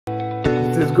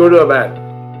is good or bad?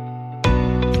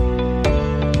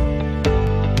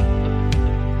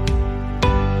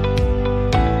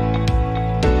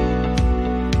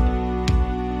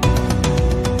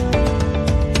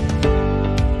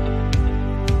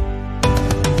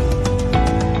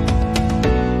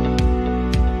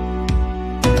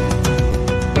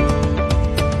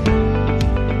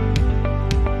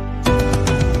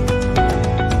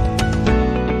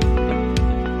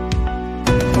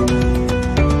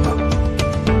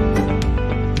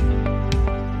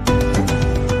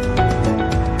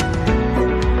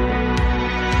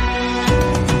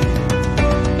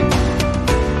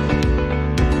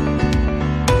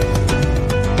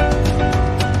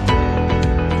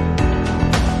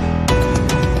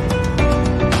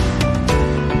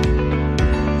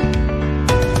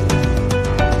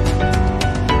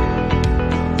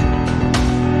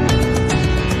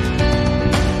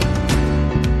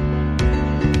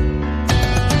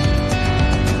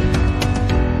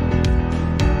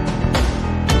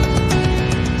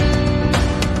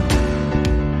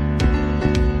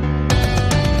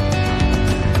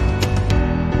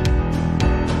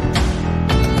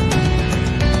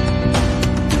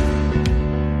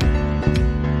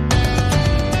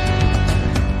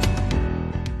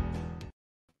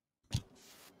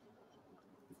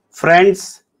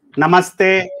 Friends,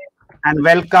 namaste and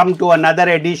welcome to another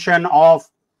edition of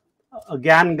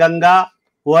Gyan Ganga,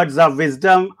 Words of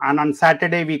Wisdom, and on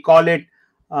Saturday we call it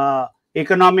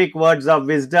Economic Words of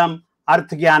Wisdom, Arth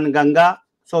Gyan Ganga.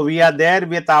 So we are there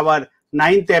with our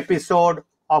 9th episode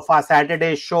of our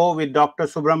Saturday show with Dr.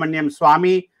 Subramanian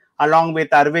Swamy along with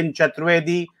Arvind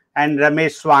Chaturvedi and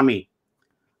Ramesh Swamy.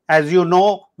 As you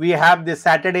know, we have the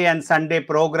Saturday and Sunday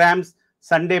programs.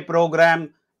 Sunday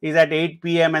program is at 8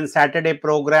 p.m. and Saturday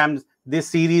programs, this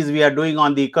series we are doing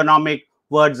on the economic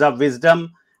words of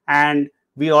wisdom, and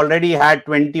we already had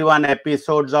 21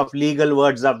 episodes of legal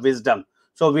words of wisdom.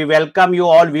 So we welcome you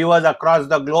all viewers across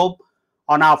the globe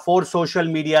on our 4 social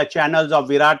media channels of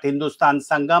Virat Hindustan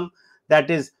Sangam, that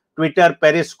is Twitter,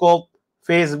 Periscope,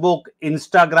 Facebook,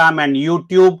 Instagram and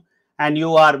YouTube, and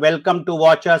you are welcome to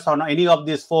watch us on any of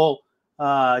these 4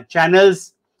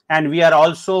 channels. And we are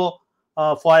also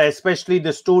for especially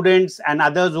the students and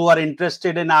others who are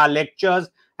interested in our lectures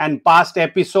and past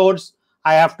episodes,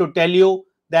 I have to tell you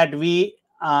that we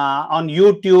on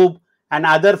YouTube and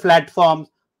other platforms,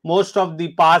 most of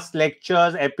the past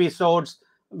lectures, episodes,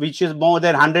 which is more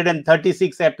than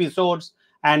 136 episodes,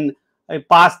 and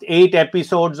past 8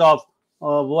 episodes of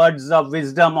words of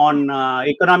wisdom on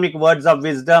economic words of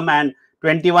wisdom and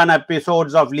 21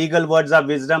 episodes of legal words of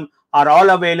wisdom are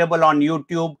all available on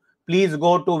YouTube. Please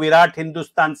go to Virat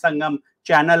Hindustan Sangam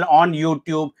channel on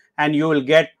YouTube and you will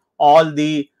get all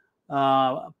the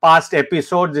past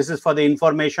episodes. This is for the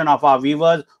information of our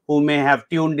viewers who may have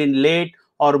tuned in late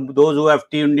or those who have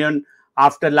tuned in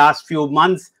after last few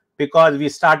months, because we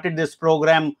started this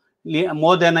program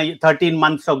more than 13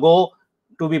 months ago,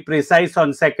 to be precise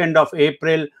on 2nd of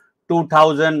April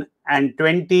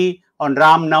 2020 on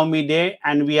Ram Navami Day,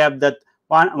 and we have the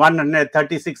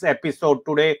 136 episode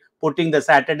today, putting the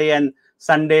Saturday and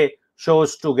Sunday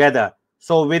shows together.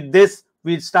 So with this,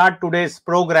 we'll start today's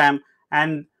program,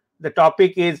 and the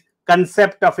topic is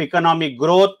concept of economic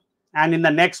growth. And in the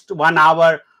next 1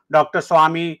 hour, Dr.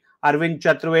 Swamy, Arvind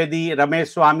Chaturvedi,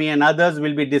 Ramesh Swamy and others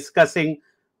will be discussing,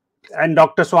 and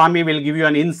Dr. Swamy will give you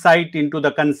an insight into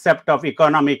the concept of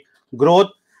economic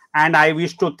growth. And I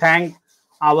wish to thank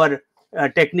our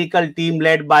technical team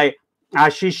led by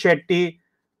Ashish Shetty,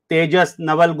 Tejas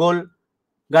Navalgul,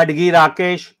 Gadgi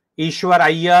Rakesh, Ishwar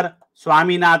Iyer,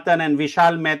 Swaminathan and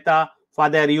Vishal Mehta for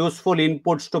their useful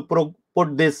inputs to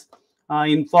put this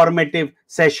informative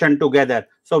session together.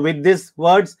 So with these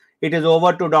words, it is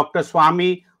over to Dr.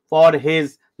 Swamy for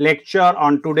his lecture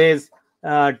on today's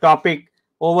topic.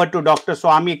 Over to Dr.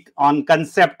 Swamy on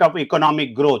concept of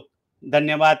economic growth.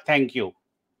 Dhanyavad. Thank you.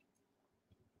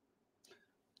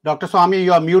 Dr. Swamy,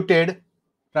 you are muted.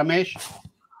 Ramesh?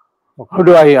 How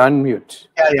do I unmute?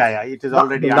 Yeah. It is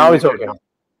already now unmuted. It's okay.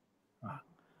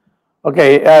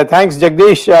 Okay, thanks,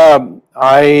 Jagdish.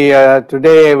 I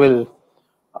today will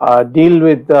deal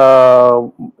with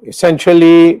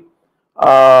essentially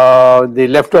the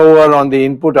leftover on the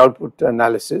input-output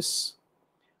analysis.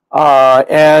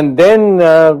 And then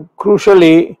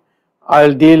crucially,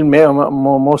 I'll deal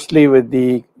mostly with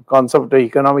the concept of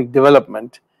economic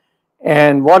development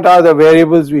and what are the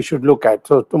variables we should look at.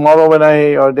 So tomorrow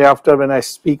or day after when I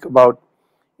speak about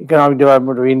economic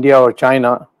development of India or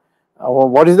China,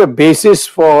 what is the basis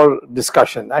for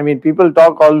discussion? I mean, people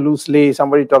talk all loosely.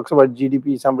 Somebody talks about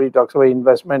GDP, somebody talks about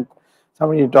investment,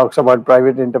 somebody talks about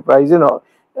private enterprise,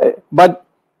 but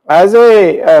as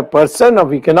a person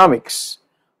of economics,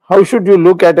 how should you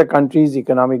look at a country's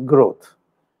economic growth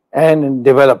and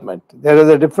development? There is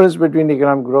a difference between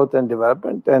economic growth and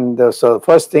development. And so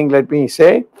first thing, let me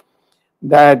say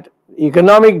that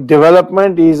economic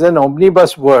development is an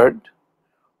omnibus word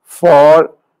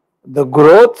for the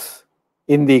growth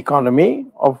in the economy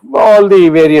of all the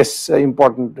various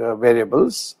important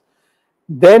variables,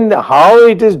 then how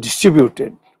it is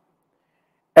distributed.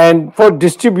 And for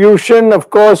distribution, of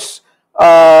course,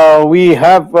 we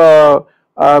have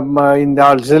in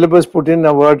our syllabus put in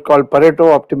a word called Pareto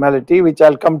optimality, which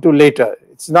I'll come to later.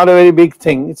 It's not a very big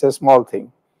thing, it's a small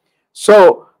thing.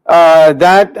 So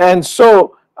the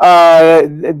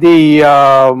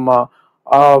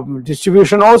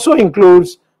distribution also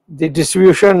includes the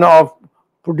distribution of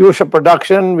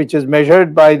production, which is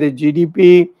measured by the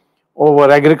GDP over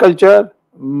agriculture,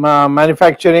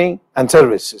 manufacturing and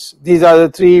services. These are the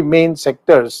three main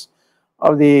sectors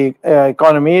of the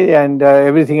economy, and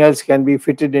everything else can be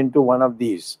fitted into one of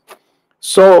these.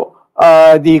 So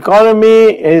the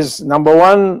economy is, number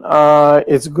one,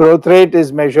 its growth rate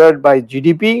is measured by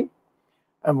GDP.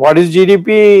 And what is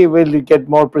GDP? We'll get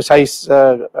more precise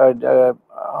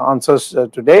answers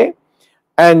today.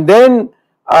 And then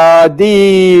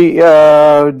the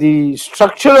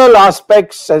structural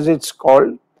aspects, as it's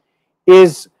called,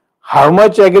 is how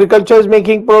much agriculture is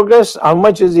making progress, how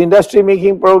much is industry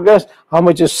making progress, how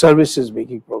much is services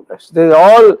making progress.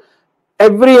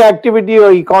 Every activity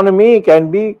or economy can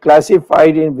be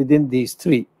classified within these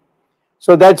three.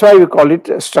 So that's why we call it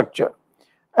structure.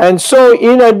 And so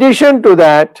in addition to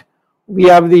that, we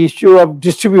have the issue of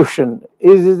distribution.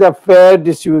 Is it a fair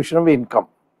distribution of income?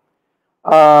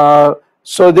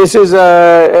 So this is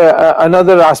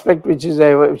another aspect which is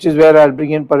where I'll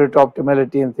bring in Pareto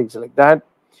optimality and things like that.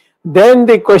 Then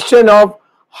the question of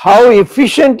how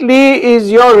efficiently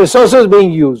is your resources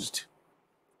being used.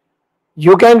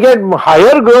 You can get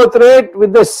higher growth rate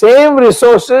with the same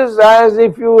resources as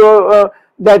if you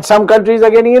that some countries are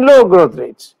getting in low growth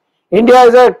rates. India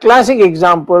is a classic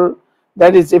example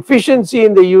that its efficiency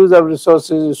in the use of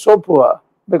resources is so poor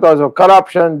because of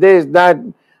corruption, this, that,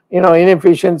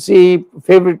 inefficiency,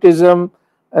 favoritism,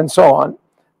 and so on.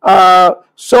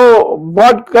 So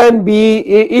what can be,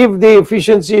 if the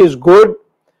efficiency is good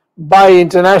by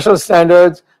international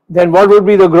standards, then what would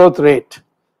be the growth rate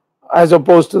as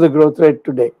opposed to the growth rate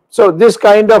today? So this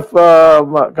kind of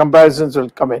comparisons will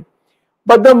come in.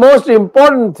 But the most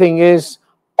important thing is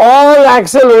all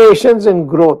accelerations in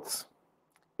growth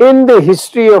in the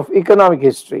history of economic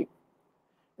history.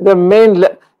 There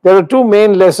are two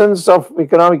main lessons of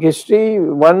economic history.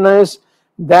 One is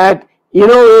that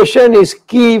innovation is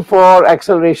key for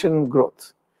acceleration in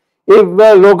growth. If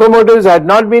locomotives had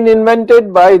not been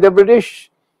invented by the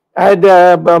British, had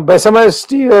Bessemer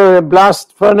steel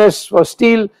blast furnace for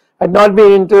steel had not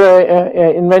been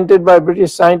invented by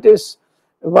British scientists,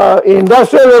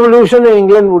 industrial revolution in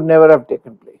England would never have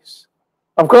taken place.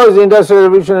 Of course, the industrial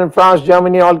revolution in France,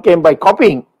 Germany all came by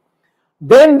copying.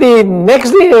 Then the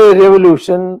next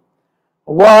revolution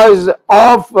was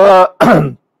of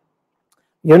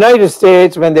United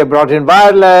States, when they brought in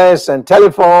wireless and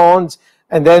telephones,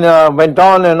 and then went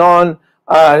on and on,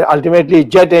 ultimately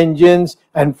jet engines,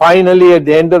 and finally at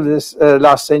the end of this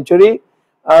last century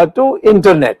to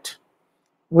internet,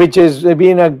 which has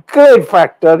been a great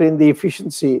factor in the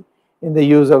efficiency in the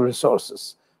use of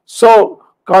resources. So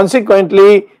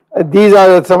consequently, these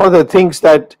are some of the things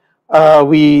that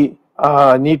we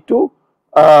need to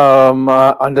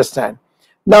understand.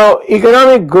 Now,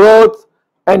 economic growth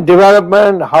and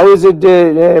development, how is it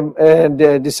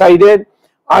decided?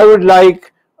 I would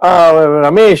like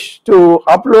Ramesh to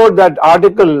upload that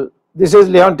article. This is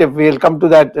Leontief. We'll come to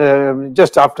that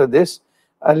just after this.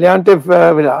 Leontief,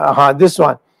 this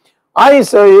one. I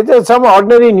saw it was some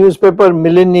ordinary newspaper,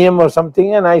 Millennium or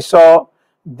something, and I saw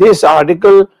this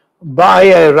article by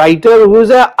a writer who is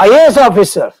an IAS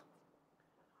officer.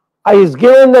 He's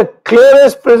given the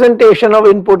clearest presentation of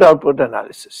input-output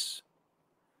analysis.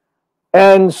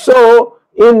 And so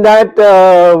in that,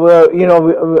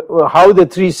 how the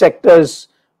three sectors,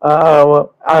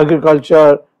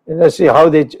 agriculture, industry, how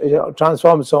they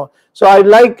transform, so on. So I'd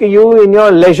like you in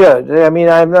your leisure, I mean,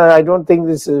 I don't think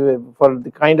this is for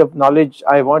the kind of knowledge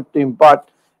I want to impart.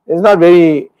 It's not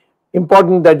very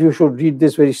important that you should read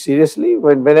this very seriously.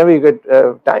 Whenever you get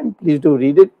time, please do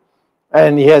read it.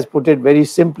 And he has put it very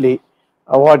simply,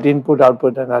 what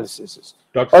input-output analysis is.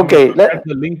 Dr. Okay, I've shared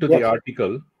the link to the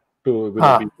article with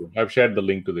the people. I've shared the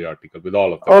link to the article with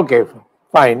all of them. Okay,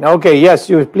 fine. Okay, yes,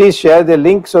 you please share the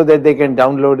link so that they can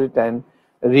download it and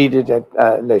read it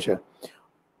at leisure.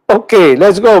 Okay,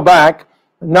 let's go back.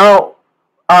 Now,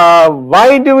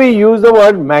 why do we use the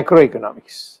word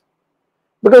macroeconomics?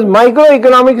 Because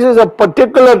microeconomics is a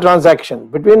particular transaction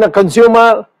between a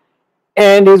consumer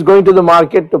and he's going to the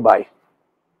market to buy,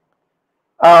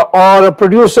 or a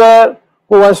producer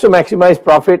who wants to maximize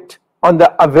profit on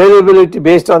the availability,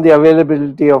 based on the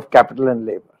availability of capital and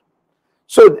labor.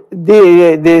 So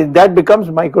that becomes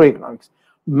microeconomics.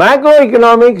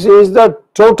 Macroeconomics is the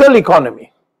total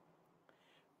economy,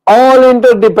 all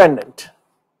interdependent.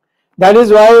 That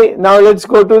is why now let's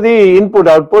go to the input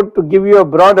output to give you a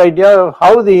broad idea of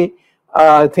how the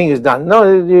thing is done. Now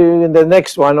in the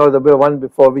next one or the one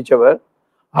before, whichever.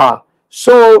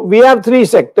 So we have three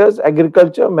sectors: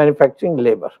 agriculture, manufacturing,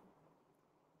 labor.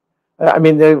 I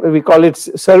mean, we call it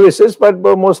services, but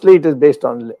mostly it is based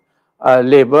on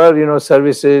labor,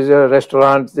 services,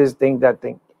 restaurants, this thing, that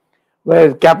thing,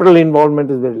 where capital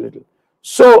involvement is very little.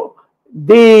 So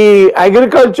the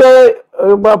agriculture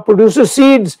produces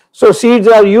seeds, so seeds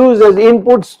are used as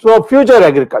inputs for future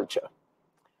agriculture.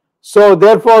 So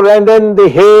therefore, and then the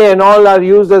hay and all are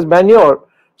used as manure.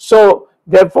 So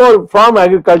therefore, from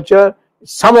agriculture,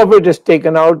 some of it is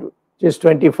taken out, just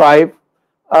 25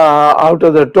 out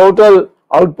of the total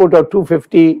output of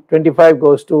 250, 25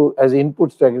 goes to as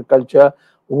inputs to agriculture.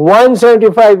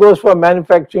 175 goes for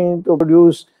manufacturing to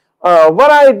produce a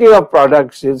variety of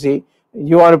products. You see,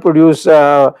 you want to produce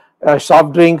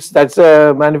soft drinks, that's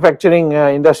a manufacturing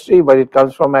industry, but it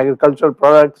comes from agricultural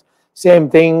products. Same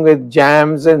thing with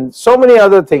jams and so many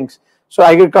other things. So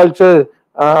agriculture,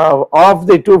 of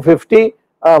the 250,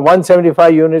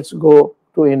 175 units go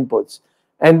to inputs,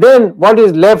 and then what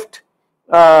is left,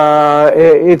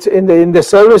 it's in the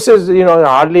services.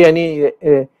 Hardly any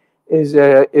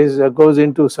goes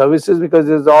into services, because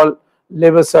it's all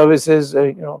labor services.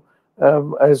 So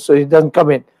it doesn't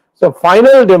come in. So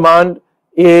final demand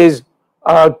is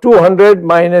 200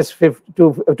 minus 50,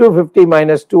 250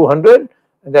 minus 200,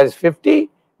 and that is 50.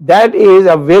 That is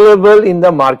available in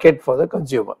the market for the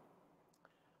consumer.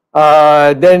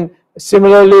 Then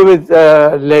similarly with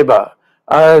labor,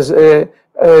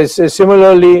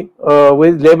 similarly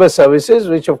with labor services,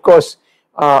 which of course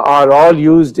are all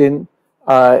used in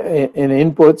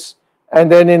inputs,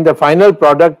 and then in the final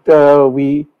product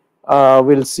we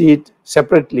will see it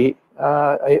separately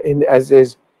as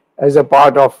a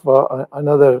part of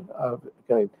another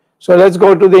kind. So let's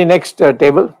go to the next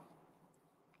table.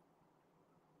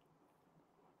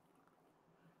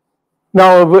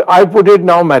 Now I put it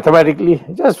now mathematically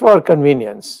just for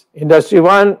convenience. Industry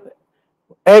 1,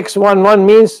 X11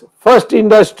 means first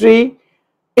industry,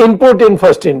 input in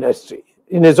first industry,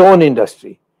 in its own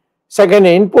industry. Second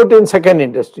input in second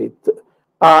industry,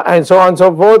 and so on and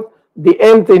so forth, the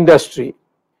nth industry.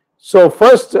 So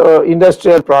first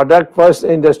industrial product, first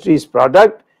industry's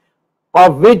product,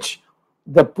 of which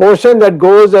the portion that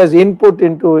goes as input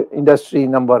into industry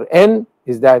number n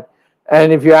is that,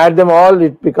 and if you add them all,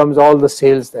 it becomes all the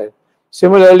sales there.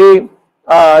 Similarly,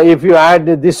 if you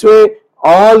add this way,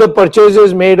 all the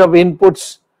purchases made of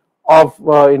inputs of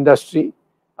industry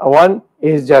 1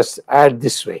 is just add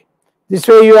this way. This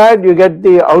way you add, you get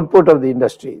the output of the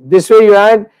industry. This way you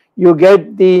add, you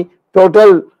get the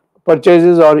total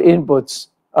purchases or inputs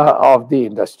of the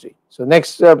industry. So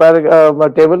next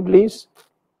table, please.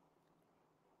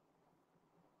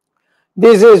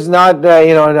 This is not,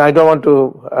 I don't want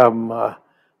to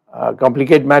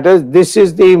complicate matters. This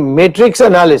is the matrix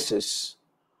analysis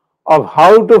of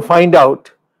how to find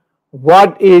out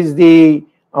what is the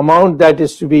amount that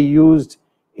is to be used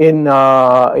in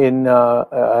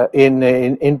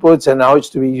inputs and how it's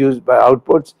to be used by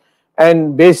outputs.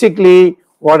 And basically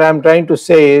what I'm trying to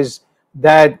say is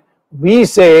that we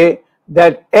say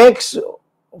that X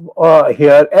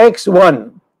here,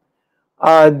 X1,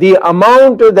 the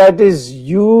amount that is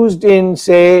used in,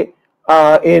 say,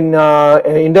 in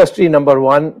industry number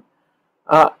 1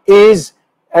 is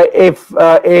a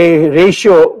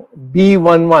ratio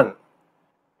B11,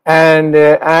 and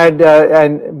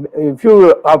and if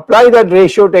you apply that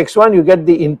ratio to X1, you get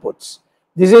the inputs.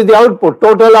 This is the output,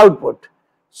 total output.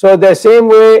 So the same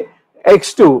way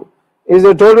X2 is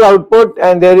the total output,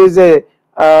 and there is a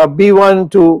B1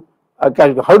 to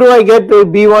calculate. How do I get to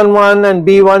B11 and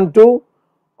B12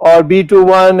 or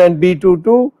B21 and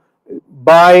B22?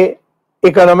 By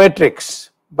econometrics,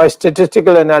 by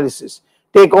statistical analysis.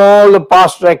 Take all the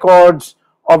past records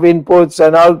of inputs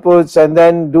and outputs, and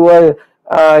then do a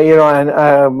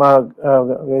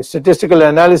statistical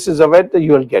analysis of it.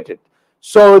 You will get it.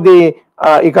 So the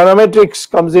econometrics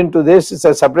comes into this. It's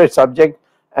a separate subject,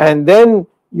 and then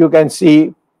you can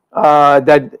see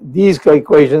that these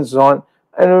equations on,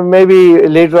 and maybe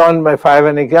later on by 5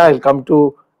 and 6 I'll come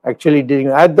to actually dealing.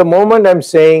 At the moment I'm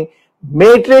saying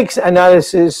Matrix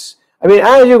analysis, I mean,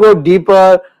 as you go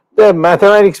deeper, the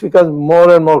mathematics becomes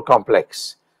more and more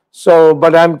complex. So,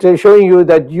 but I'm showing you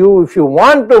that if you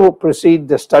want to proceed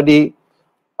the study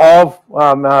of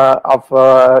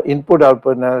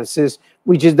input-output analysis,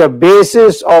 which is the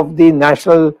basis of the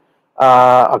national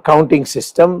accounting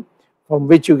system from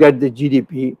which you get the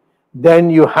GDP, then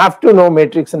you have to know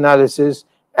matrix analysis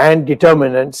and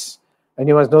determinants, and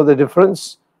you must know the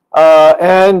difference,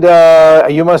 and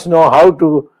you must know how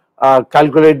to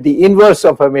calculate the inverse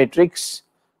of a matrix.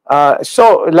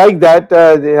 So like that,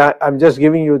 I'm just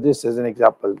giving you this as an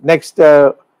example. Next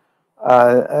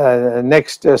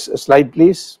slide,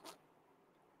 please.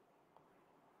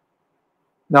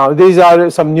 Now these are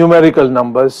some numerical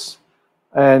numbers,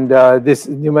 and this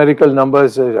numerical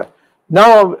numbers.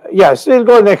 Now, yes, we'll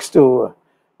go next to.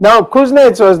 Now,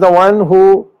 Kuznets was the one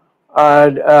who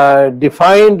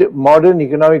defined modern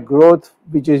economic growth,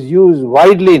 which is used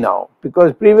widely now,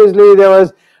 because previously there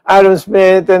was Adam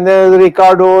Smith and there was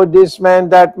Ricardo, this man,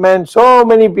 that man, so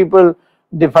many people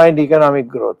defined economic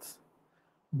growth.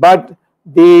 But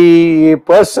the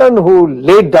person who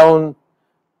laid down,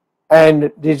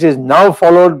 and this is now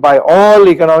followed by all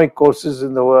economic courses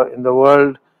in the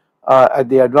world at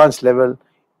the advanced level,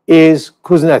 is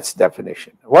Kuznets'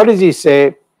 definition. What does he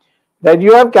say? That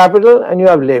you have capital and you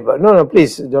have labor. No,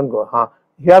 please don't go.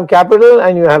 You have capital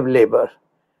and you have labor.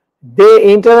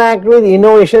 They interact with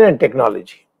innovation and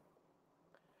technology.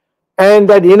 And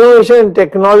that innovation and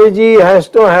technology has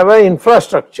to have an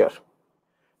infrastructure.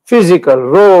 Physical,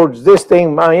 roads, this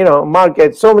thing,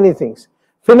 markets, so many things.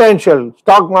 Financial,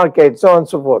 stock market, so on and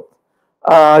so forth.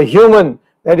 Human,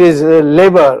 that is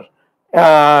labor,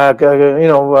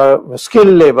 skilled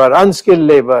labor, unskilled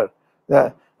labor.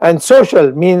 And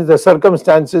social means the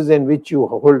circumstances in which you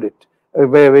hold it,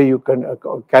 where you can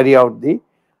carry out the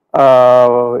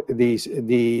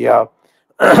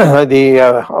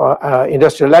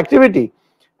industrial activity.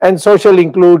 And social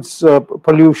includes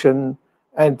pollution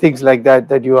and things like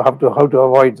that you have to how to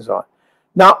avoid and so on.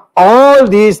 Now all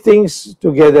these things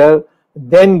together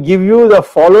then give you the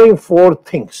following four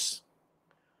things.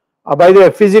 By the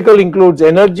way, physical includes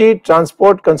energy,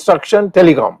 transport, construction,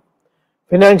 telecom.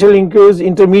 Financial includes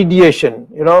intermediation,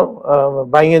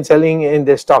 buying and selling in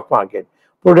the stock market.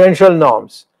 Prudential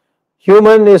norms.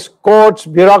 Human is courts,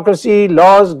 bureaucracy,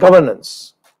 laws,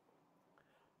 governance.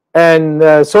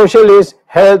 And social is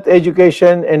health,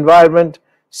 education, environment,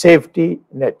 safety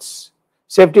nets.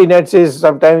 Safety nets is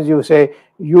sometimes you say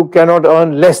you cannot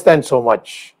earn less than so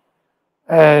much,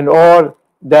 and or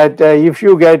that if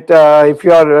you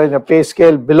are in a pay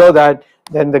scale below that,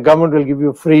 then the government will give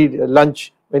you free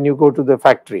lunch when you go to the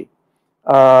factory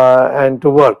and to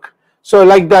work. So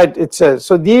like that it says.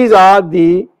 So these are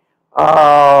the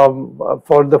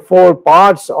for the four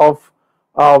parts of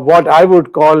what I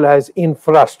would call as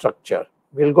infrastructure.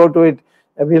 We'll go to it.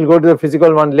 We'll go to the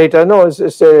physical one later. No,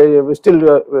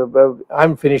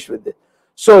 I'm finished with it.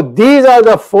 So these are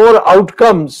the four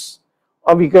outcomes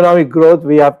of economic growth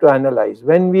we have to analyze.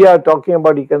 When we are talking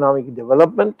about economic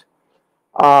development,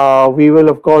 we will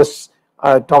of course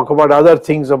talk about other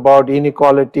things about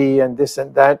inequality and this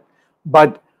and that.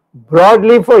 But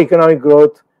broadly for economic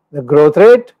growth, the growth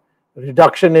rate,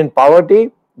 reduction in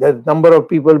poverty, the number of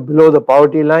people below the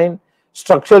poverty line,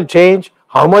 structural change,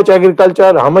 how much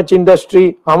agriculture, how much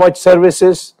industry, how much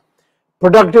services,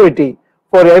 productivity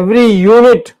for every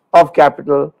unit of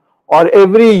capital or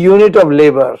every unit of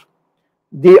labor,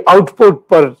 the output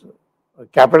per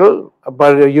capital,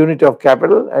 per unit of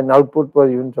capital and output per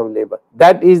unit of labor.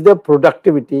 That is the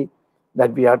productivity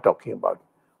that we are talking about.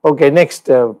 Okay, next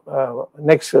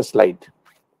slide.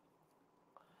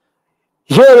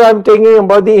 Here I am talking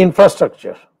about the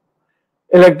infrastructure,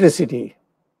 electricity,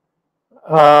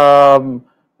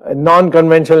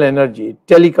 non-conventional energy,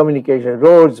 telecommunication,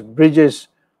 roads, bridges,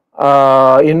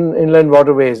 inland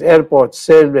waterways, airports,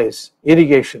 railways,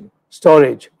 irrigation,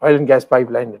 storage, oil and gas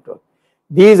pipeline network.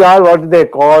 These are what they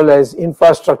call as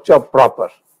infrastructure proper.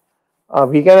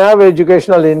 We can have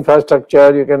educational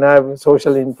infrastructure, you can have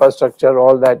social infrastructure,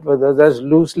 all that, but that's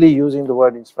loosely using the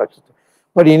word infrastructure.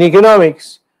 But in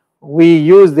economics, we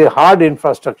use the hard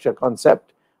infrastructure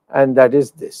concept, and that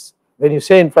is this. When you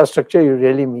say infrastructure, you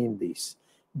really mean these.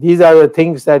 These are the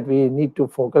things that we need to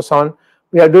focus on.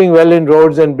 We are doing well in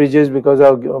roads and bridges because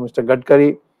of Mr.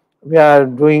 Gadkari. We are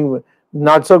doing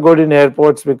not so good in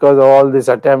airports because of all this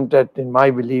attempt at, in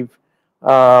my belief,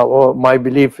 or my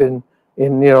belief in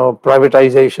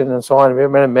privatization and so on. We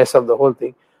made a mess of the whole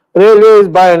thing. Railways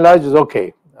by and large is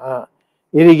okay.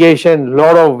 Irrigation,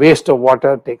 lot of waste of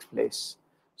water takes place.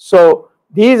 So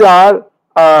these are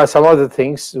some of the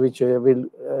things which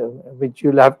which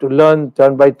you'll have to learn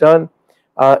turn by turn.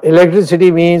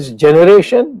 Electricity means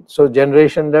generation, so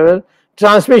generation level.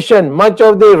 Transmission, much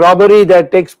of the robbery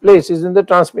that takes place is in the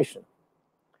transmission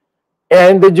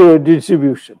and the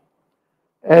distribution.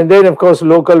 And then of course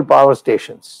local power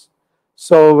stations,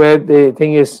 so where the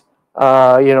thing is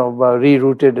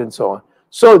rerouted and so on.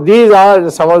 So these are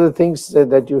some of the things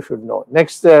that you should know.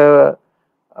 Next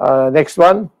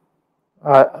one,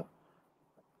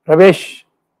 Ramesh.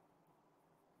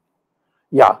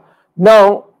 Yeah.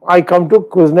 Now I come to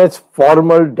Kuznets'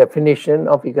 formal definition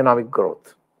of economic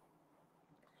growth.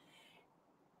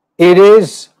 It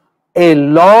is a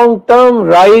long-term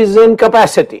rise in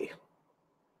capacity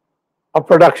of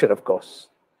production, of course.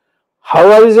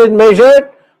 How is it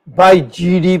measured? By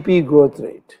GDP growth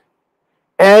rate.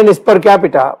 And it's per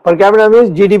capita. Per capita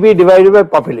means GDP divided by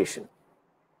population.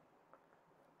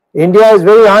 India is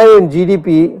very high in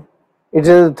GDP. It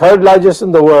is the third largest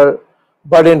in the world.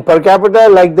 But in per capita,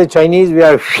 like the Chinese, we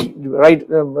are right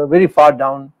very far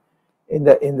down in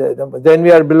the number. Then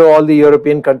we are below all the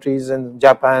European countries and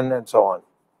Japan and so on.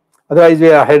 Otherwise, we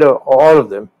are ahead of all of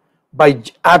them by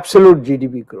absolute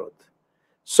GDP growth.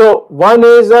 So one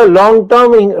is a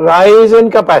long-term rise in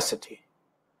capacity.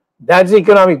 That's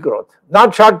economic growth,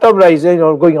 not short-term rise,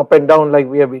 going up and down like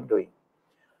we have been doing.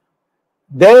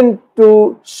 Then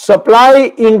to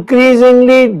supply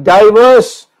increasingly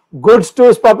diverse goods to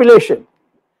its population.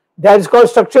 That is called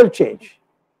structural change.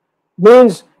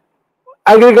 Means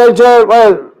agriculture,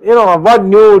 well, what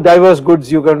new diverse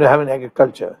goods you're going to have in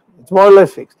agriculture? It's more or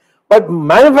less fixed. But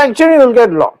manufacturing will get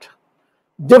a lot.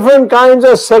 Different kinds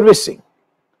of servicing.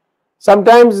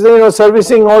 Sometimes,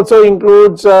 servicing also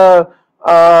includes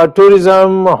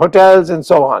tourism, hotels and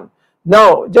so on.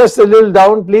 Now, just a little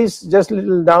down, please, just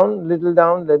little down, little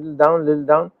down, little down, little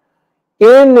down.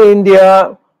 In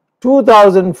India,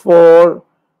 2004,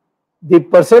 the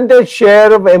percentage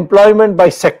share of employment by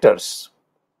sectors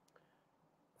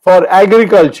for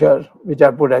agriculture, which I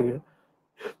put agriculture,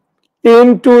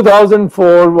 in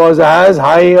 2004 was as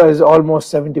high as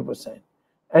almost 70%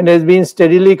 and has been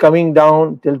steadily coming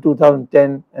down till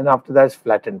 2010, and after that it's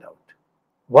flattened out.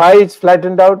 Why it's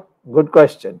flattened out? Good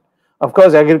question. Of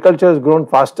course, agriculture has grown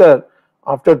faster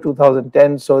after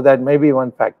 2010, so that may be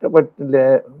one factor, but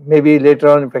maybe later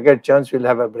on if I get a chance we'll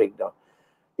have a breakdown.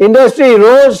 Industry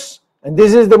rose, and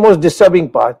this is the most disturbing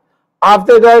part.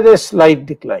 After that a slight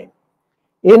decline.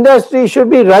 Industry should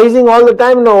be rising all the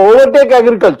time, now overtake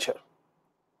agriculture.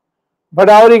 But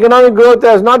our economic growth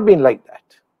has not been like that.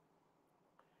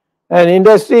 And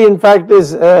industry, in fact,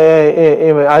 is,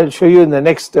 I'll show you in the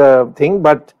next thing,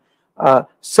 but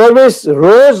service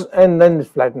rose and then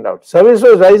flattened out. Service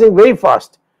was rising very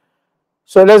fast.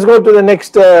 So let's go to the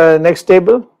next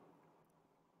table.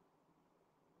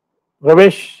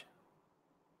 Ramesh,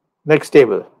 next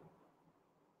table.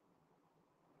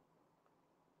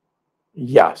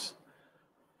 Yes.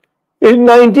 In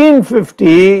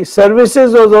 1950,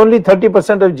 services was only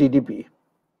 30% of GDP.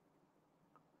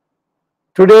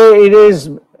 Today it is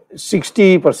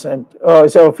 60%,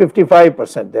 so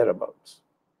 55% thereabouts.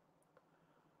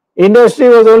 Industry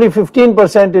was only 15% in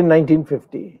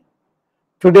 1950.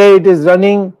 Today it is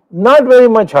running not very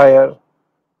much higher,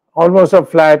 almost a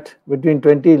flat between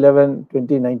 2011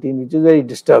 2019, which is very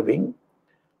disturbing,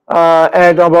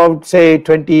 at about say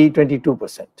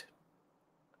 22%.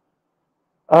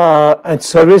 And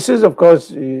services, of course,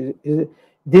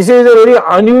 this is a very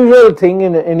unusual thing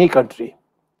in any country.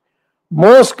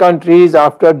 Most countries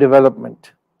after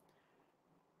development,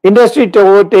 industry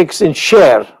overtakes in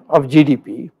share of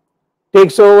GDP,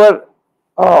 takes over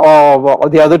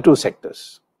the other two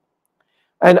sectors.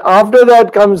 And after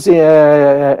that comes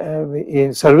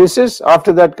in services,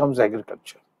 after that comes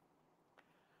agriculture.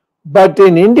 But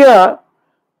in India,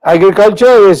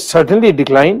 agriculture is certainly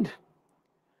declined.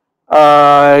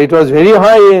 It was very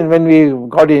high when we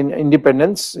got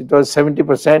independence, it was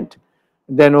 70%.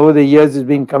 Then over the years it's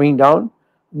been coming down.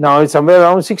 Now it's somewhere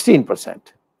around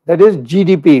 16%. That is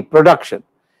GDP, production.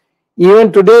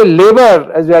 Even today,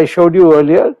 labor, as I showed you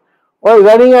earlier, was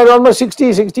running at almost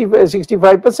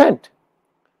 65%.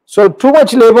 So too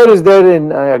much labor is there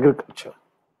in agriculture,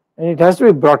 and it has to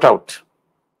be brought out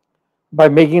by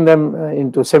making them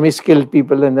into semi-skilled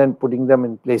people and then putting them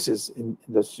in places in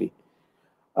industry.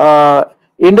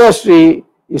 Industry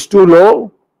is too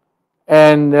low,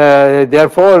 and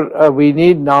therefore we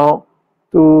need now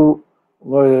to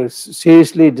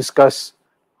seriously discuss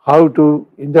how to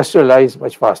industrialize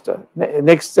much faster.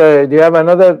 Next, do you have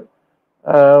another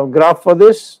graph for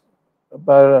this,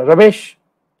 Ramesh?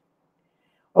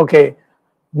 Okay,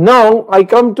 now I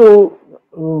come to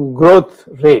growth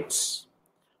rates.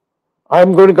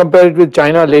 I'm going to compare it with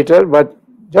China later, but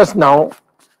just now,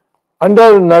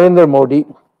 under Narendra Modi,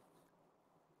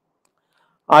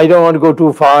 I don't want to go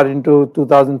too far into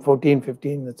 2014,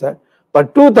 15, etc.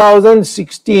 But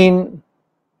 2016,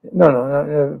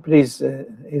 please,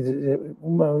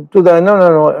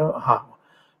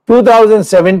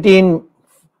 2017,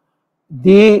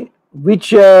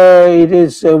 which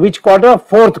quarter?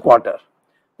 Fourth quarter.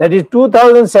 That is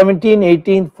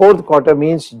 2017-18 fourth quarter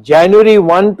means January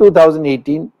 1,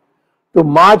 2018 to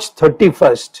March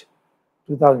 31st,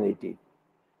 2018.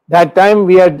 That time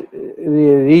we had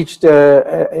reached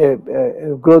a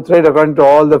growth rate according to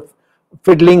all the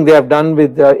fiddling they have done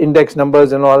with index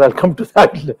numbers and all. I'll come to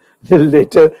that a little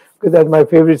later because that's my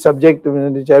favorite subject,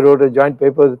 which I wrote a joint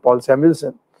paper with Paul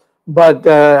Samuelson. But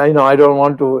I don't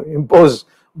want to impose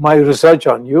my research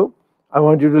on you. I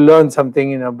want you to learn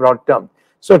something in a broad term.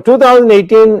 So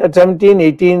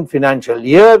 2017-18 financial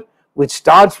year, which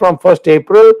starts from 1st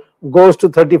April, goes to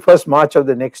 31st March of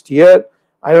the next year.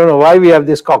 I don't know why we have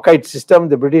this cockeyed system.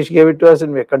 The British gave it to us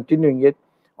and we're continuing it.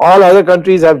 All other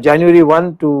countries have January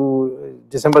 1 to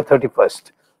December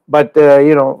 31st. But,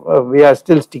 we are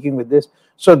still sticking with this.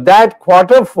 So that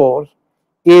quarter 4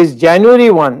 is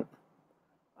January 1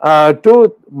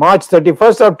 to March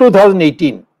 31st of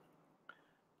 2018.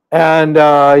 And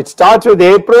it starts with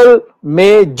April,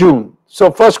 May, June.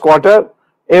 So first quarter,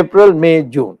 April, May,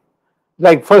 June.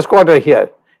 Like first quarter here.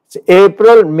 It's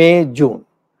April, May, June.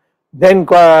 Then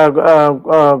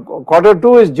quarter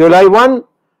 2 is July 1,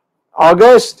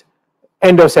 August,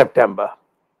 end of September.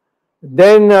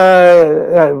 Then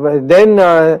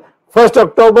 1st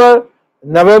October,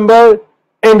 November,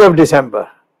 end of December.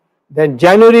 Then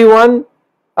January 1,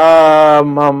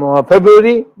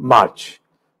 February, March.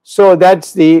 So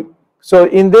that's so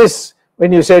in this,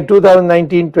 when you say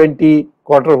 2019-20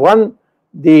 quarter 1,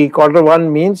 the quarter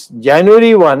 1 means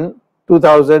January 1,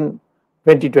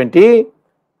 2020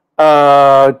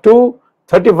 to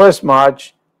 31st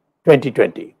March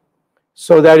 2020.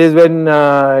 So that is when,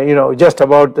 just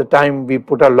about the time we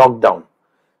put a lockdown.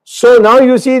 So now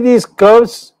you see these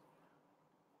curves.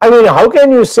 I mean, how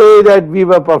can you say that we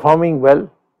were performing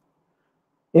well?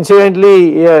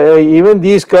 Incidentally, even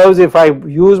these curves, if I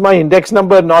use my index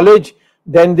number knowledge,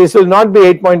 then this will not be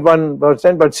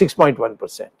 8.1%, but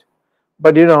 6.1%.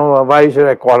 But why should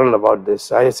I quarrel about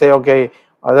this? I say, okay,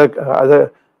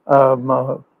 other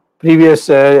previous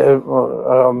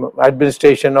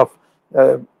administration of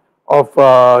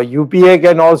UPA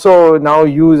can also now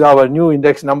use our new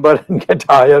index number and get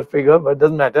a higher figure, but it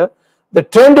doesn't matter. The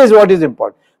trend is what is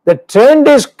important. The trend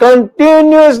is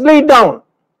continuously down.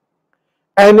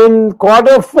 And in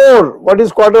quarter 4, what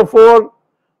is quarter 4?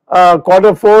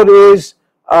 Quarter 4 is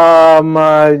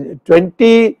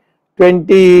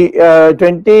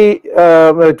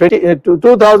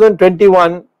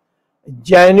 2021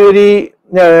 January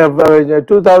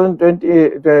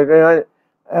 2020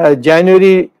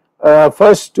 January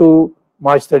 1st to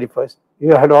March 31st.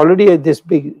 You had already this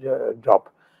big drop,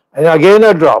 and again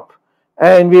a drop,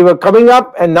 and we were coming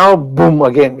up, and now boom,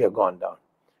 again we have gone down.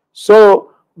 So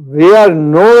we are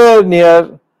nowhere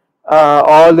near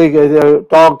all the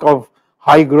talk of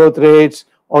high growth rates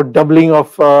or doubling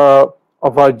of our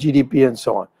GDP and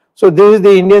so on. So this is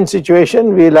the Indian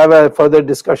situation. We'll have a further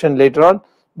discussion later on.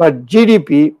 But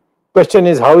GDP, question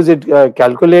is how is it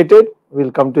calculated?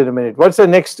 We'll come to it in a minute. What's the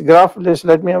next graph?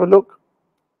 Let me have a look.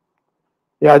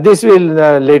 Yeah, this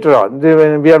will later on.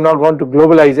 We have not gone to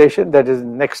globalization. That is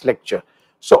next lecture.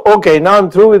 So okay, now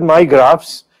I'm through with my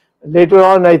graphs. Later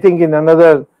on, I think in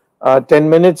another 10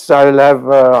 minutes, I will have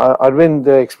Arvind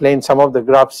explain some of the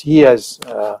graphs he has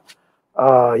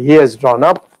drawn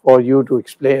up for you to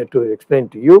explain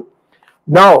to you.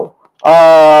 Now,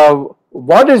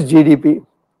 what is GDP?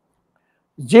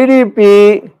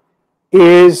 GDP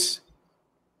is,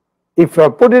 if I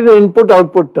put it in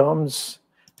input-output terms,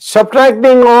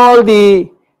 subtracting all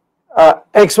the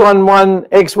X11,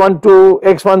 X12,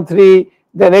 X13,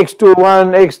 then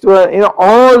X21, X2,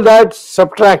 all that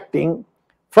subtracting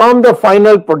from the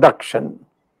final production.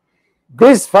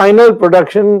 This final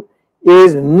production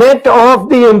is net of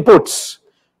the inputs,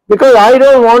 because I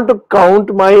don't want to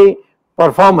count my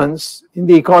performance in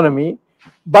the economy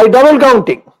by double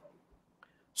counting.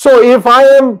 So if I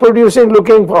am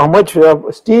looking for how much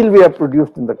steel we have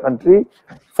produced in the country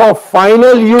for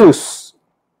final use,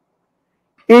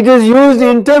 it is used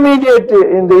in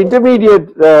the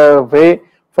intermediate way,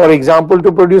 for example,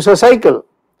 to produce a cycle,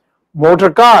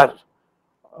 motor car,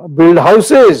 build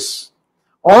houses.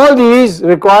 All these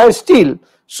require steel.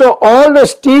 So all the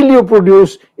steel you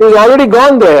produce is already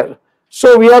gone there.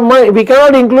 So we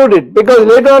cannot include it, because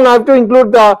later on I have to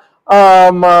include the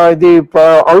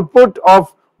the output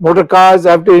of motor cars,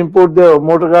 I have to input the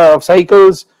motor car of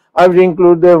cycles, I have to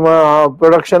include the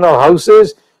production of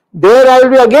houses. There I will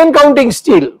be again counting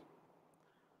steel.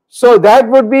 So that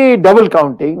would be double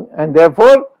counting, and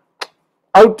therefore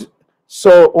out.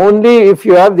 So only if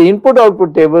you have the input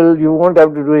output table, you won't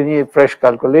have to do any fresh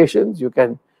calculations. You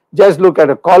can just look at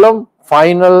a column,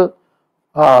 final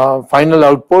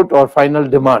output or final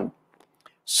demand.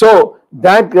 So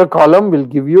that column will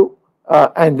give you,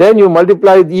 and then you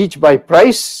multiply each by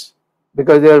price,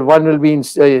 because there one will be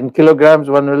in kilograms,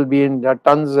 one will be in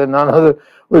tons, and another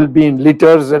will be in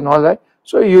liters and all that.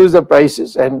 So you use the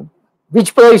prices, and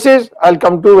which prices I'll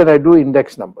come to when I do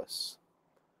index numbers.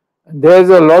 And there's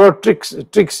a lot of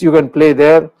tricks you can play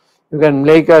there. You can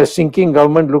make a sinking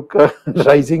government look a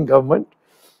rising government.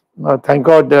 Thank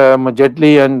God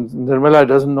Jetli and Nirmala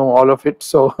doesn't know all of it,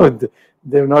 so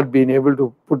they've not been able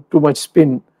to put too much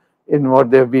spin in what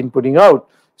they've been putting out.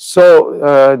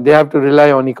 So they have to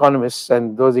rely on economists,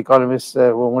 and those economists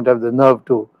won't have the nerve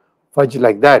to fudge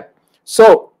like that.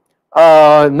 So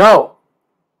now,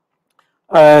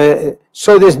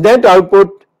 so this net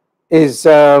output is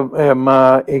the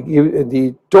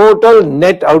total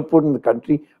net output in the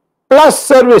country plus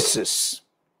services.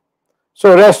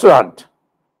 So restaurant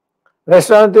is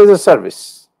a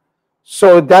service,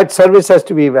 so that service has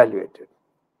to be evaluated.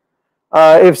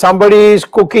 If somebody is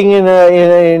cooking in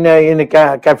a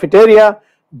cafeteria,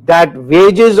 that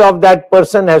wages of that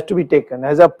person has to be taken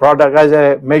as a product, as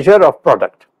a measure of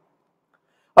product.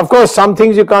 Of course, some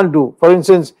things you can't do. For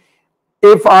instance,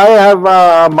 if I have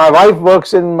my wife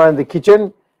works in the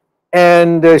kitchen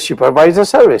and she provides a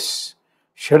service,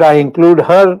 should I include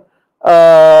her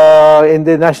in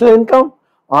the national income?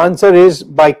 Answer is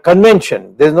by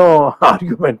convention. There is no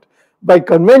argument. By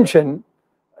convention,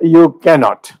 you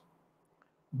cannot.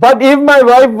 But if my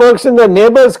wife works in the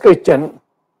neighbor's kitchen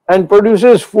and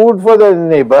produces food for the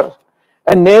neighbor,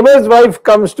 and neighbor's wife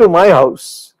comes to my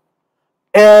house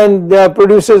and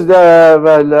produces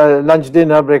the lunch,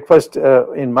 dinner, breakfast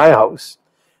in my house,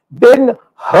 then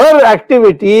her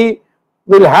activity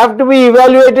will have to be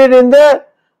evaluated in the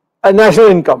national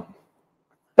income.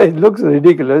 It looks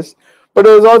ridiculous, but it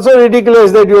was also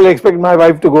ridiculous that you will expect my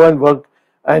wife to go and work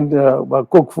and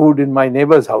cook food in my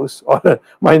neighbor's house, or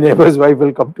my neighbor's wife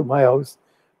will come to my house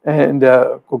and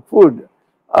cook food.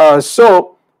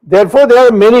 So therefore there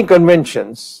are many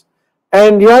conventions,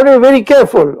 and you have to be very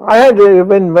careful. I had,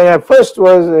 when I first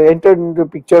was entered into the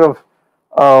picture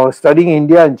of studying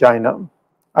India and China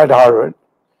at Harvard,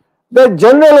 the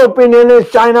general opinion is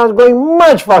China is going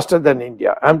much faster than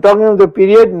India. I am talking of the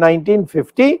period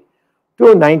 1950 to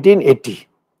 1980.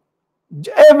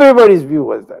 Everybody's view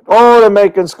was that. All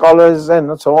American scholars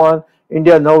and so on,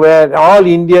 India nowhere, all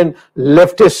Indian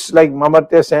leftists like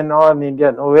Amartya Sen on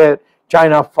India nowhere,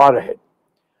 China far ahead.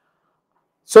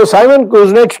 So Simon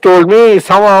Kuznets told me,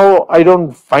 somehow I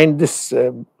don't find this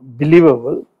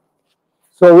believable.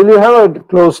 So will you have a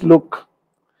close look?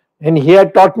 And he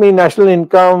had taught me national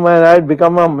income, and I had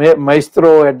become a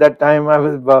maestro at that time. I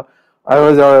was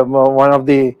one of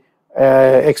the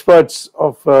experts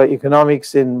of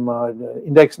economics in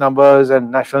index numbers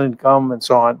and national income and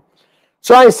so on.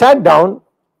 So I sat down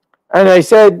and I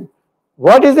said,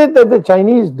 what is it that the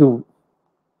Chinese do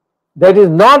that is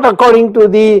not according to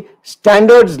the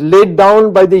standards laid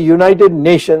down by the United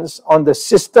Nations on the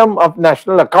system of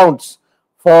national accounts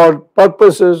for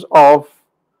purposes of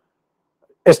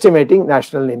estimating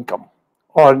national income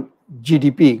or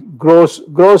GDP?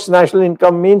 Gross national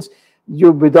income means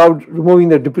you without removing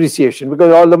the depreciation,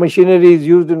 because all the machinery is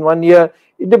used in 1 year,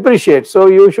 it depreciates. So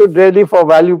you should really, for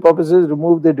value purposes,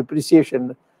 remove the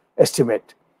depreciation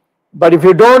estimate. But if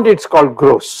you don't, it's called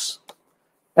gross.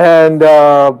 And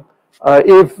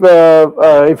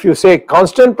if you say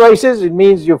constant prices, it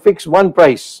means you fix one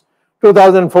price,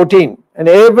 2014, and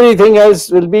everything else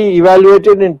will be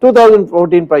evaluated in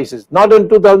 2014 prices, not in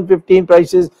 2015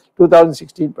 prices,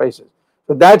 2016 prices.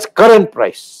 So that's current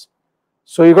price.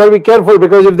 So you got to be careful,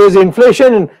 because if there's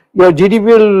inflation, your GDP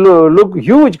will look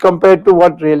huge compared to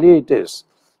what really it is.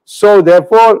 So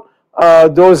therefore,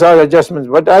 those are adjustments.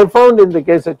 But I found in the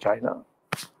case of China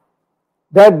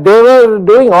that they were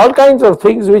doing all kinds of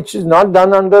things which is not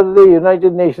done under the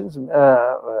United Nations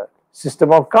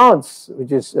system of counts,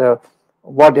 which is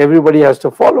what everybody has to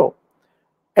follow.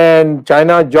 And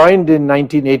China joined in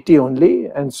 1980 only,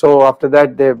 and so after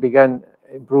that they began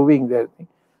improving their thing.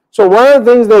 So one of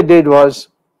the things they did was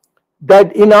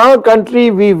that in our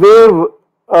country we weigh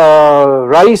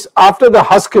rice after the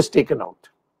husk is taken out.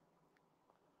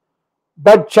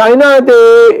 But China,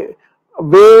 they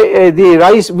weigh the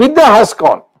rice with the husk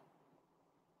on.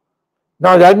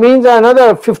 Now that means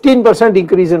another 15%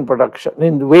 increase in production,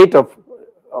 in the weight of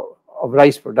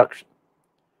rice production.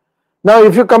 Now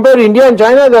if you compare India and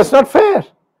China, that's not fair.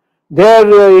 They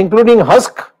are including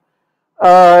husk,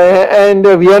 and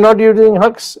we are not using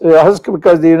husk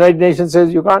because the United Nations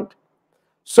says you can't.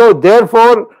 So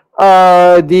therefore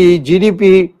the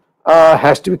GDP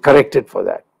has to be corrected for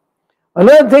that.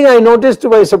 Another thing I noticed to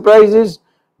my surprise is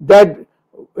that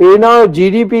in our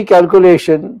GDP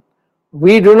calculation,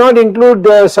 we do not include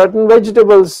certain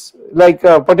vegetables like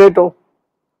potato.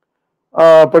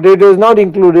 Potato is not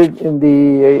included in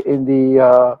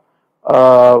the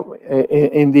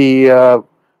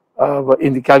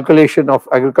calculation of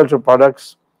agricultural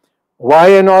products. Why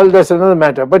and all, that's another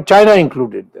matter. But China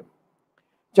included them.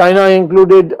 China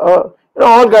included all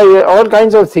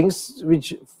kinds of things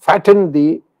which fatten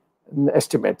the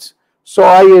estimates. So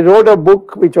I wrote a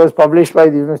book which was published by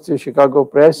the University of Chicago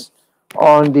Press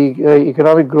on the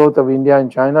economic growth of India and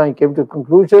China. I came to the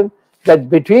conclusion that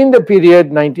between the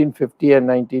period 1950 and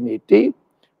 1980,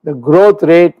 the growth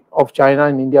rate of China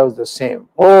and India was the same.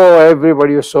 Oh,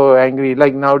 everybody was so angry.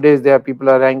 Like nowadays, people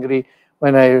are angry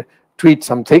when I tweet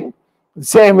something. The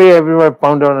same way everyone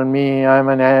pounded on me. I'm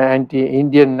an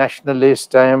anti-Indian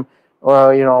nationalist. I am,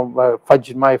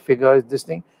 fudged my figures, this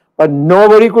thing. But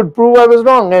nobody could prove I was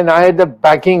wrong. And I had the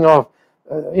backing of,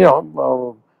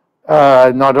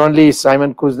 not only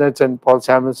Simon Kuznets and Paul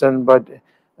Samuelson, but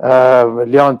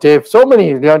Leontief. So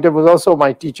many. Leontief was also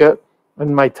my teacher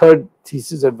and my third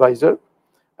thesis advisor.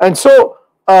 And so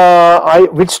I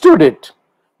withstood it.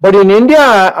 But in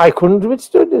India, I couldn't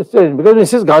withstand it because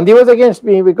Mrs. Gandhi was against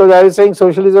me because I was saying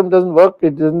socialism doesn't work.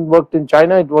 It doesn't work in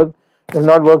China. It does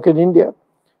not work in India.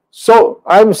 So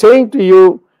I'm saying to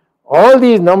you, all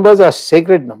these numbers are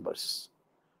sacred numbers.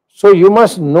 So you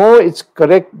must know its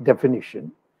correct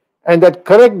definition, and that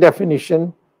correct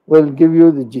definition will give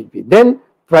you the GDP. Then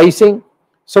pricing.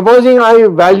 Supposing I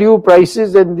value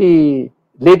prices in the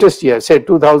latest year, say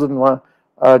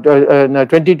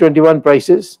 2021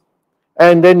 prices,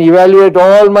 and then evaluate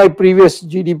all my previous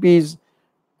GDPs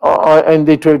and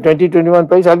the 2021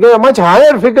 price, I'll get a much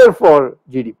higher figure for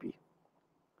GDP.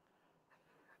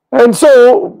 And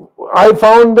so I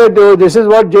found that this is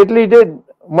what Jaitley did.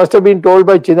 Must have been told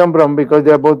by Chidambaram because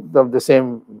they are both of the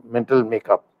same mental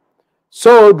makeup.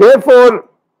 So therefore,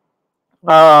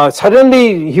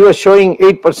 suddenly he was showing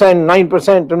 8%,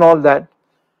 9% and all that.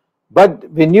 But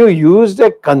when you use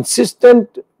a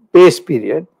consistent base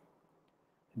period,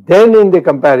 then in the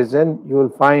comparison, you will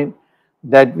find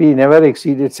that we never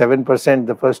exceeded 7%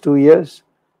 the first 2 years.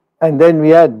 And then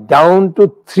we are down to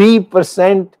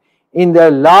 3% in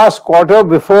the last quarter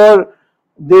before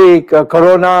the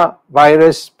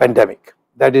coronavirus pandemic.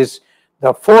 That is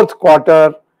the fourth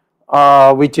quarter,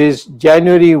 which is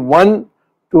January 1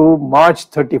 to March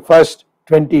 31st,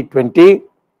 2020.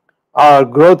 Our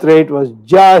growth rate was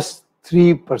just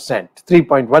 3%,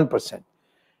 3.1%.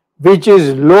 which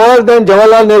is lower than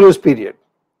Jawaharlal Nehru's period,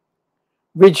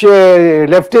 which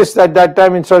leftists at that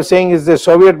time, instead of saying is the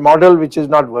Soviet model which is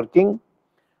not working,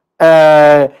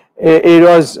 it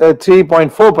was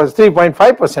 3.4%,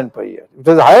 3.5% per year. It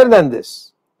was higher than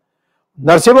this.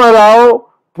 Narasimha Rao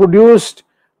produced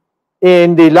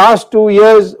in the last 2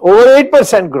 years over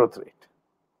 8% growth rate.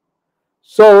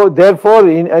 So therefore,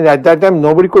 at that time,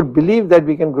 nobody could believe that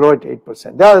we can grow at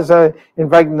 8%. In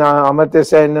fact, Amartya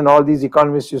Sen and all these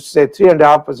economists used to say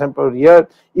 3.5% per year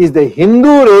is the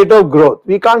Hindu rate of growth.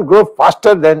 We can't grow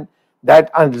faster than that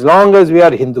as long as we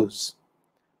are Hindus.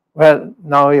 Well,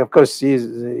 now of course he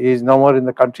is no more in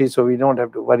the country, so we don't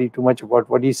have to worry too much about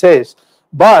what he says.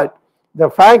 But the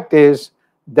fact is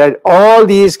that all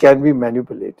these can be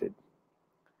manipulated,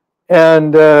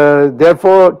 and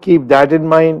therefore keep that in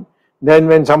mind. Then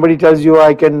when somebody tells you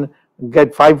I can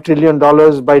get $5 trillion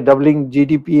by doubling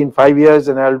GDP in 5 years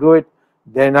and I'll do it,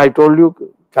 then I told you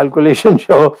calculations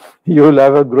show you will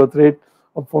have a growth rate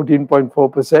of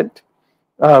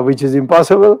 14.4%, which is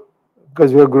impossible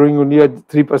because we are growing only at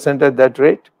 3% at that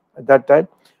rate at that time.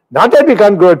 Not that we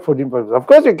can't grow at 14%. Of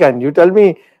course we can. You tell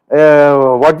me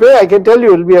what way, I can tell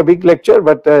you. It will be a big lecture,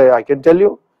 but I can tell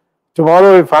you.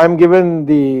 Tomorrow if I am given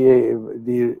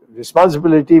the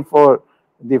responsibility for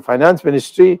the finance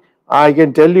ministry, I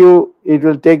can tell you it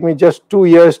will take me just 2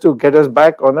 years to get us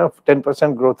back on a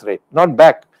 10% growth rate. Not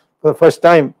back, for the first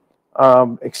time,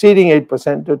 exceeding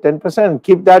 8% to 10%.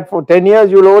 Keep that for 10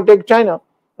 years, you will overtake China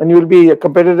and you will be a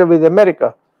competitor with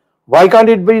America. Why can't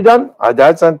it be done?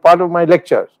 That's a part of my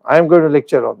lecture. I am going to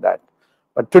lecture on that.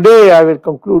 But today I will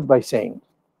conclude by saying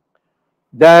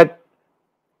that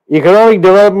economic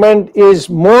development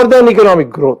is more than economic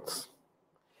growth.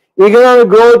 Economic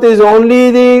growth is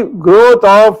only the growth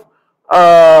of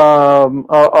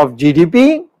of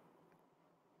GDP,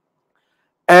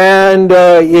 and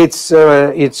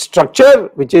its structure,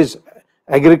 which is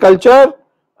agriculture,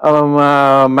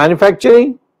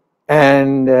 manufacturing,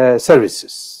 and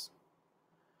services.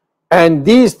 And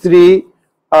these three,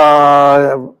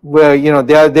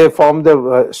 they form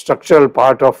the structural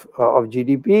part of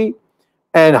GDP,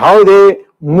 and how they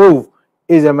move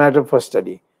is a matter for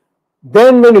study.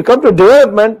 Then, when you come to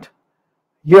development,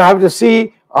 you have to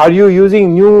see: are you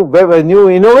using new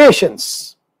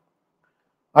innovations?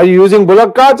 Are you using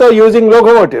bullock carts or using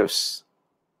locomotives?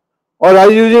 Or are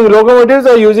you using locomotives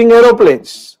or using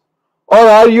aeroplanes? Or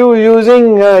are you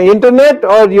using internet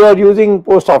or you are using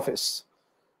post office?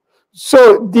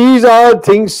 So these are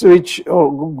things which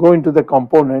go into the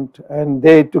component, and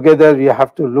they together you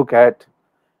have to look at.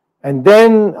 And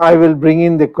then I will bring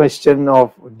in the question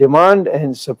of demand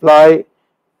and supply,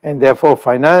 and therefore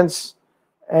finance.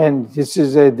 And this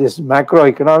is this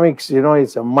macroeconomics,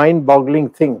 it's a mind-boggling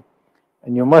thing,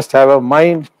 and you must have a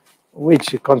mind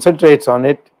which concentrates on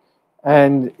it,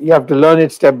 and you have to learn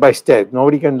it step by step.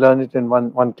 Nobody can learn it in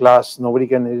one class. Nobody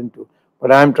can into.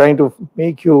 But I am trying to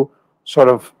make you sort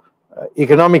of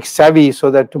economic savvy, so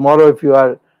that tomorrow, if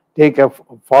you take a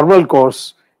formal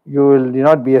course, you will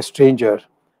not be a stranger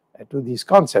to these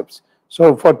concepts.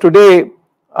 So for today,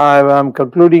 I am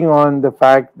concluding on the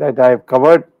fact that I have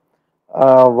covered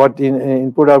what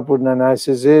input-output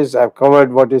analysis is. I have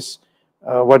covered what is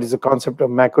the concept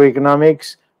of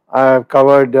macroeconomics. I have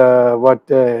covered what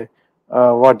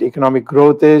economic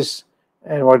growth is,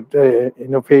 and what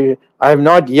innovation. I have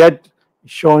not yet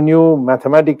shown you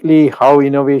mathematically how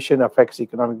innovation affects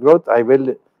economic growth. I will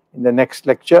in the next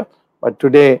lecture, but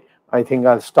today I think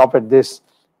I'll stop at this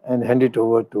and hand it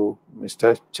over to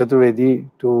Mr. Chaturvedi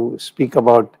to speak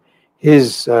about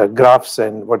his graphs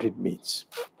and what it means.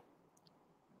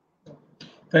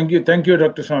 Thank you,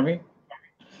 Dr. Swamy.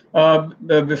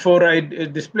 Before I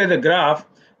display the graph,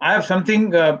 I have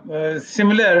something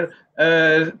similar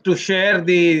to share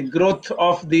the growth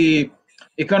of the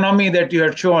economy that you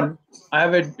had shown. I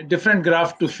have a different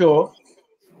graph to show.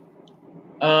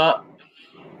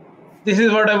 This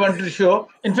is what I wanted to show.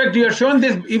 In fact, you have shown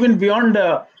this even beyond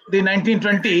the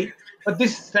 1920, but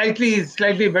this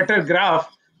slightly better graph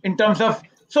in terms of,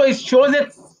 so it shows a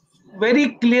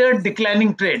very clear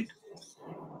declining trend.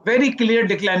 Very clear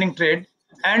declining trend,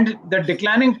 and the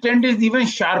declining trend is even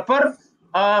sharper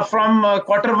from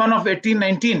quarter one of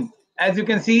 1819. As you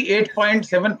can see, 8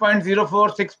 7.04,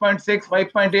 6.6,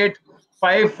 5.8,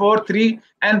 5, 4, 3,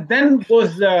 and then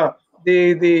goes the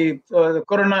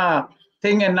corona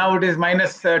thing, and now it is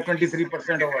minus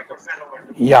 23% or whatever.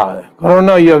 Yeah,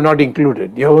 corona you have not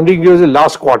included. You have only used the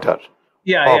last quarter.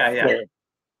 Yeah.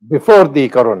 Before the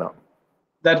corona.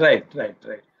 That's right.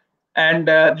 And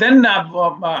then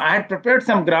I had prepared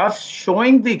some graphs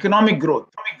showing the economic growth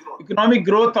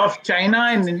of China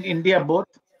and in India both,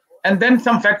 and then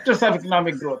some factors of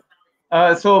economic growth.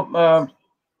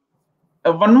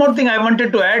 One more thing I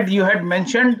wanted to add: you had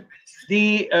mentioned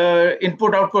the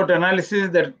input-output analysis,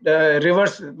 the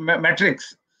reverse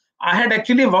matrix. I had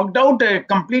actually worked out a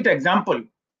complete example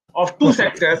of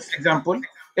two-sector example,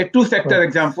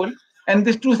 example. And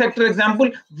this two-sector example,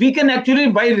 we can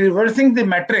actually, by reversing the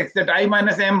matrix, that I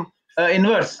minus M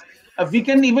inverse, we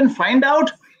can even find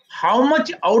out how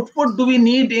much output do we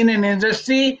need in an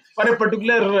industry for a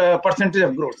particular percentage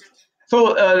of growth.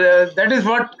 So that is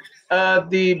what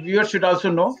the viewers should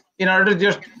also know. In order to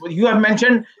just, you have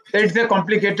mentioned that it's a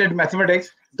complicated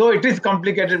mathematics, though it is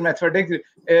complicated mathematics,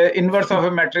 inverse of a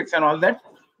matrix and all that.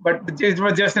 But it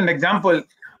was just an example.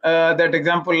 That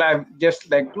example I'd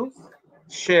just like to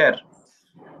share.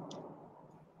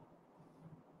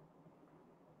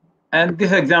 And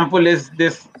this example is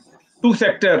this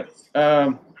two-sector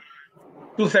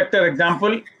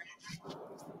example,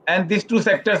 and these two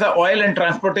sectors are oil and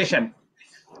transportation.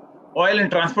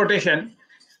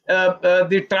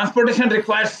 The transportation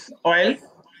requires oil,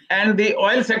 and the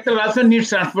oil sector also needs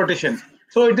transportation.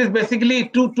 So it is basically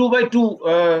two by two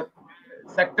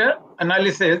sector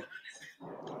analysis,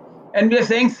 and we are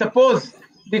saying, suppose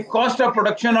the cost of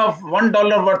production of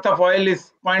 $1 worth of oil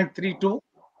is 0.32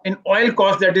 in oil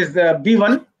cost, that is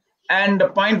B1, and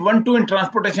 0.12 in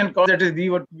transportation cost, that is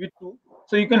B2.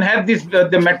 So you can have this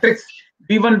the matrix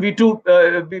B1, B2,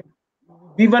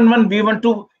 B11,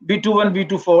 B12, B21,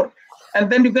 B24, and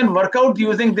then you can work out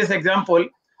using this example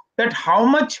that how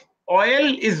much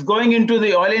oil is going into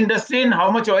the oil industry and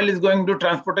how much oil is going to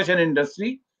transportation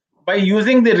industry by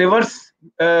using the reverse.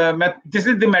 This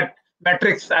is the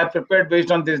matrix I prepared based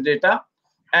on this data.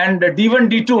 And D1,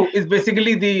 D2 is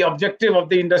basically the objective of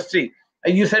the industry.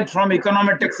 You said from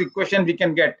econometrics equation we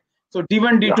can get. So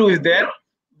D1, D2 is there.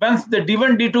 Once the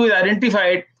D1, D2 is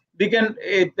identified, we can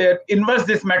inverse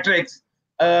this matrix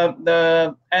and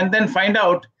then find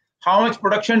out how much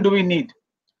production do we need.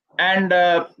 And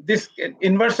this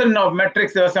inversion of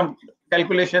matrix, there was some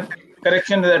calculation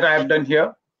correction that I have done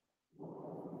here.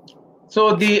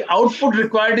 So the output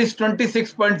required is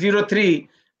 26.03,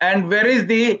 and where is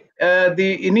the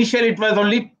initial? It was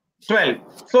only 12.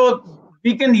 So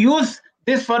we can use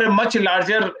this for a much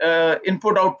larger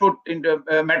input-output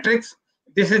matrix.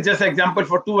 This is just an example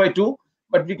for 2 by 2,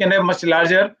 but we can have much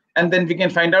larger, and then we can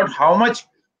find out how much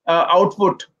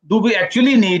output do we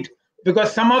actually need,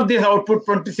 because some of this output,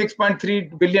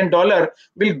 $26.3 billion,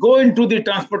 will go into the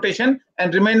transportation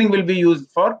and remaining will be used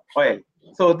for oil.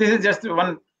 So this is just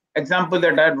one example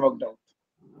that I had worked out.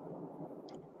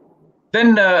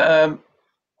 Then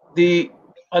the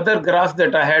other graphs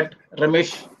that I had,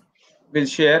 Ramesh will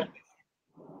share.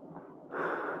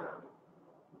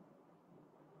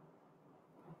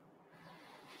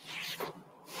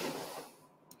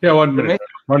 Yeah, 1 minute.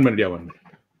 1 minute. Yeah, 1 minute.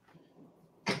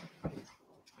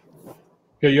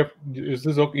 Yeah, is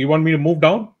this okay? You want me to move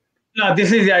down? No,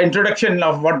 this is the introduction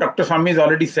of what Dr. Swamy has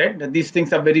already said. These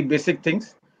things are very basic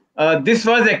things. This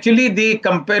was actually the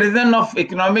comparison of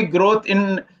economic growth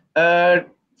in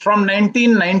from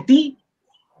 1990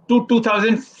 to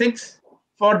 2006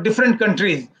 for different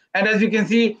countries. And as you can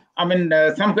see, I mean,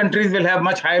 some countries will have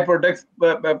much higher progress.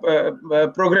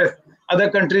 Other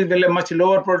countries will have much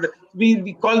lower progress.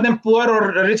 We call them poor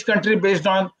or rich country based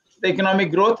on the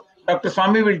economic growth. Dr.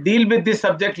 Swamy will deal with this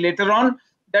subject later on,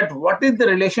 that what is the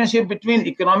relationship between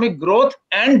economic growth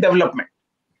and development.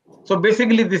 So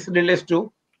basically this relates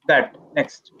to that.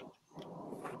 Next.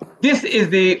 This is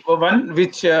the one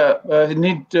which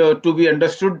need to be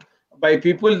understood by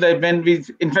people, that when we,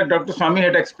 in fact, Dr. Swamy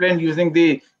had explained using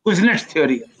the Kuznets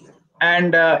theory.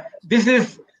 And this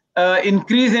is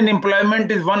increase in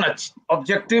employment is one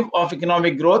objective of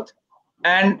economic growth.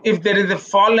 And if there is a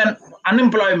fall in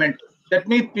unemployment, that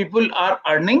means people are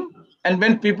earning. And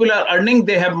when people are earning,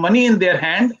 they have money in their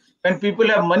hand. When people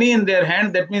have money in their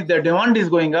hand, that means their demand is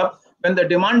going up. When the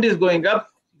demand is going up,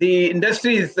 the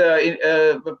industry's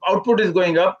output is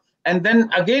going up. And then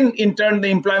again, in turn, the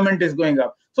employment is going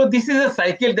up. So this is a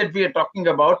cycle that we are talking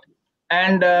about.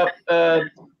 And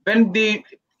when the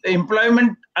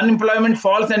unemployment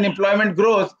falls and employment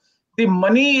grows, the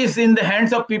money is in the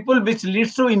hands of people, which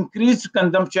leads to increased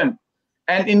consumption.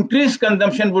 And increased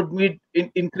consumption would mean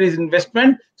increased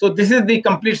investment. So this is the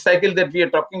complete cycle that we are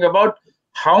talking about.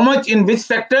 How much in which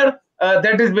sector,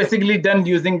 that is basically done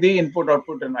using the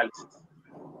input-output analysis.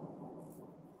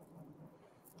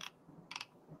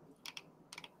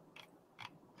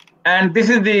 And this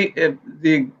is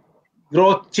the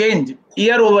growth change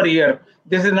year over year.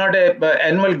 This is not an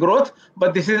annual growth,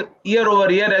 but this is year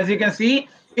over year. As you can see,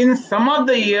 in some of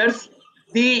the years,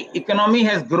 the economy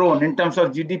has grown in terms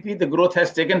of GDP, the growth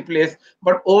has taken place.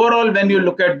 But overall, when you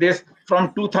look at this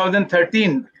from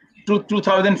 2013 to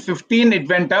 2015, it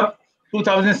went up.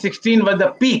 2016 was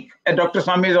the peak, and Dr.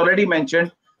 Swamy has already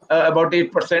mentioned about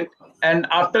 8%. And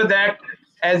after that,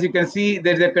 as you can see,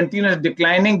 there is a continuous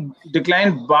decline,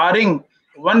 barring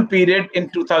one period in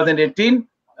 2018.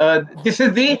 This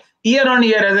is the year on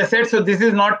year, as I said. So this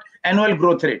is not annual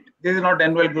growth rate. This is not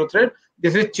annual growth rate.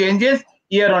 This is changes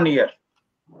year on year.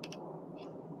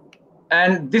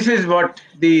 And this is what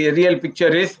the real picture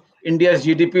is. India's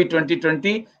GDP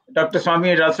 2020. Dr. Swamy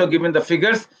has also given the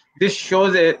figures. This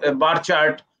shows a bar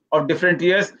chart of different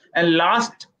years. And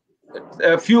last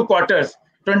few quarters,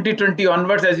 2020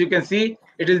 onwards, as you can see,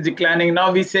 it is declining.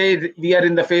 Now we say we are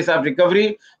in the phase of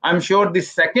recovery. I'm sure the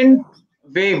second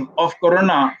wave of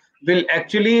corona will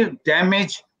actually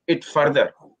damage it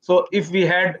further. So if we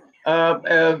had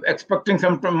expecting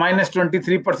some minus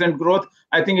 23% growth,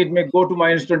 I think it may go to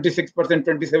minus 26%,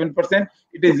 27%.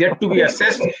 It is yet to be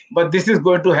assessed, but this is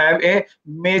going to have a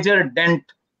major dent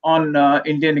on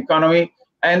Indian economy.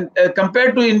 And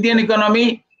compared to Indian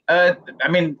economy, I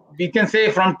mean, we can say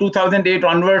from 2008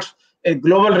 onwards, a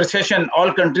global recession,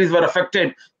 all countries were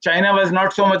affected. China was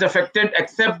not so much affected,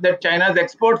 except that China's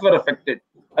exports were affected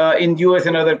in US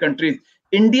and other countries.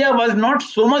 India was not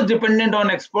so much dependent on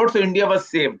exports, so India was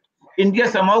saved. India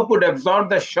somehow could absorb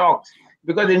the shocks,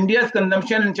 because India's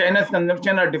consumption and China's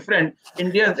consumption are different.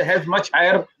 India has much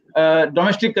higher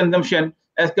domestic consumption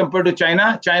as compared to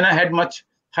China. China had much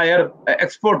higher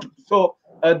export. So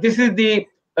this is the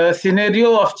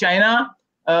scenario of China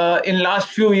in last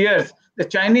few years. The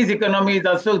Chinese economy is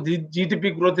also, the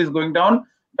GDP growth is going down.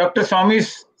 Dr.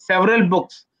 Swamy's several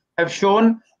books have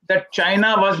shown that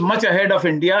China was much ahead of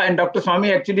India, and Dr.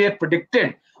 Swamy actually had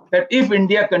predicted that if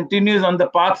India continues on the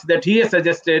path that he has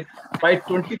suggested, by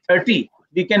 2030,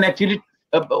 we can actually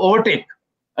overtake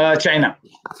China,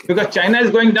 because China is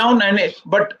going down,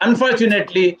 but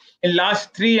unfortunately, in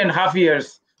last 3.5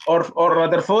 years, or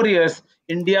rather 4 years,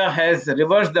 India has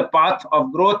reversed the path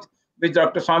of growth which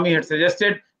Dr. Swamy had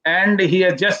suggested, and he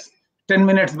has just 10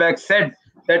 minutes back said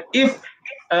that if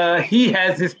he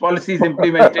has his policies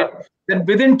implemented, then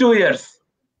within 2 years,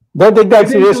 don't take that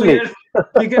seriously. 2 years,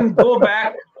 we can go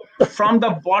back from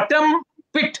the bottom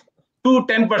pit to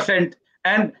 10%.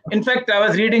 And in fact, I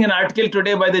was reading an article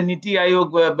today by the Niti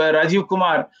Aayog, by Rajiv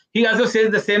Kumar. He also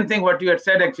says the same thing what you had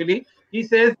said actually. He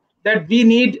says that we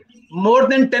need more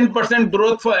than 10%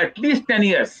 growth for at least 10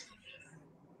 years.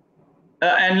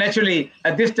 And naturally,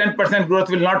 this 10% growth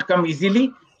will not come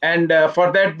easily. And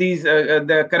for that,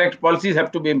 the correct policies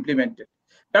have to be implemented.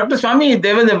 Dr. Swamy,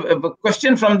 there was a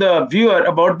question from the viewer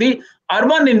about the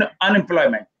urban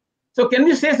unemployment. So can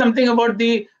you say something about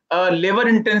the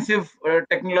labor-intensive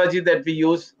technology that we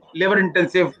use,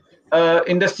 labor-intensive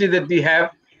industry that we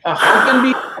have? How can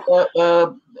we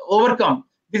overcome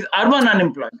this urban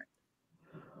unemployment?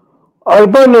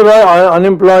 Urban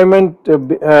unemployment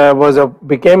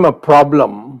became a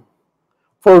problem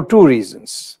for two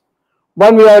reasons.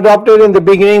 One, we adopted in the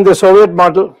beginning the Soviet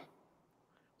model,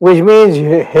 which means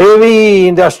heavy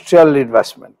industrial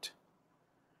investment,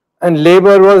 and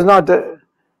labor was not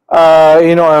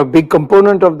a big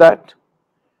component of that.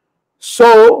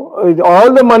 So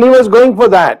all the money was going for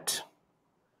that.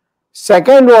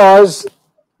 Second was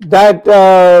that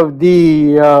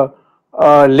the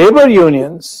labor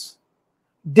unions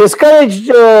discouraged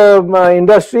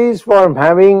industries from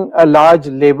having a large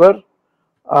labor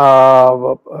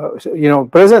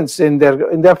presence in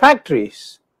their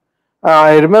factories.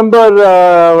 I remember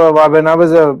when I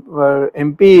was a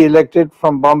MP elected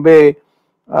from Bombay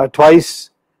twice,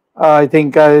 I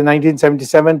think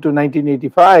 1977 to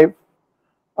 1985,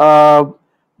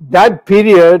 that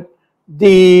period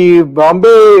the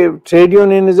Bombay trade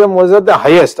unionism was at the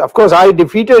highest. Of course, I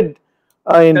defeated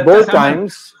in both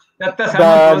times. Not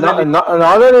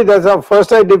only that,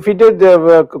 first I defeated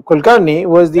Kulkarni,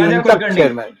 was the Intuck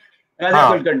chairman.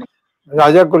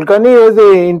 Raja Kulkarni was the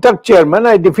Intuck chairman.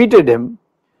 I defeated him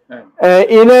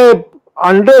in a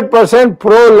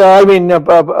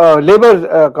 100%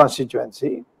 labor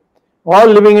constituency, all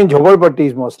living in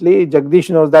Jhoparpattis mostly.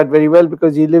 Jagdish knows that very well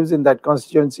because he lives in that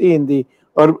constituency in the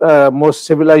most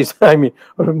civilized,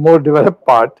 more developed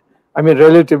part,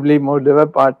 relatively more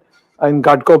developed part in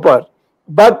Ghatkopar.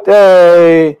 But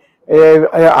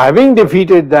having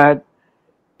defeated that,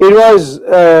 it was,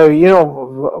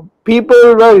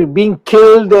 people were being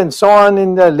killed and so on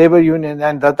in the labor union,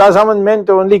 and Datta Samant meant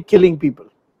only killing people.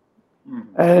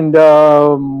 And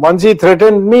once he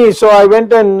threatened me, so I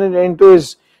went into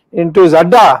his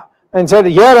adda and said,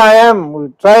 "Here I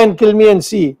am, try and kill me and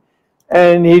see."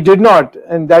 And he did not,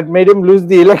 and that made him lose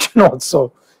the election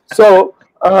also. So,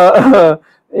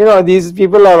 these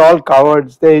people are all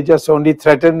cowards. They just only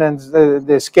threaten and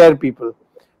they scare people.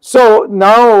 So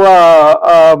now,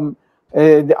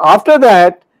 after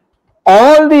that,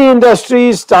 all the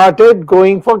industries started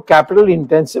going for capital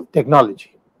intensive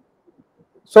technology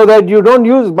so that you don't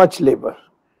use much labor.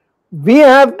 We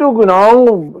have to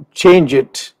now change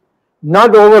it,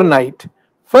 not overnight.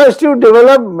 First, you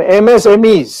develop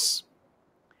MSMEs,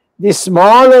 the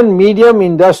small and medium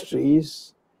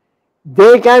industries.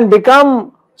 They can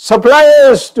become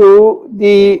suppliers to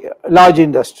the large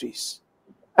industries,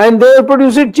 and they will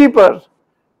produce it cheaper.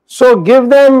 So give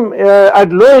them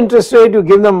at low interest rate, you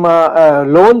give them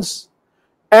loans,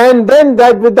 and then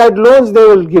with that loans they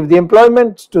will give the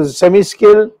employment to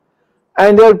semi-skilled,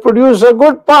 and they will produce a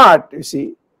good part, you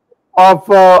see, of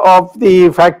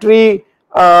the factory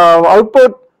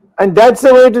output, and that's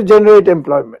the way to generate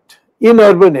employment in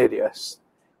urban areas.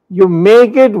 You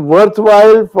make it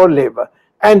worthwhile for labor,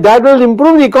 and that will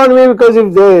improve the economy, because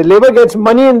if the labor gets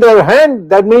money in their hand,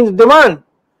 that means demand.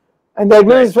 And that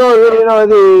means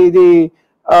the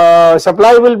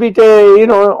supply will be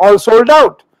all sold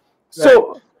out.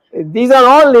 So these are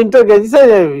all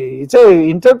it's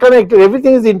interconnected.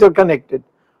 Everything is interconnected.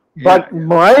 But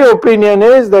my opinion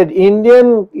is that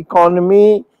Indian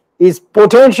economy is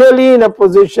potentially in a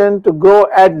position to grow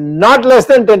at not less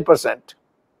than 10%.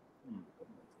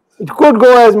 It could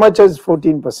go as much as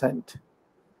 14%,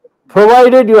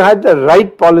 provided you had the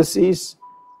right policies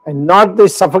and not the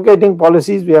suffocating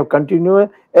policies we have continued.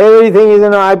 Everything is,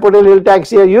 I put a little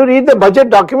tax here. You read the budget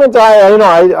documents.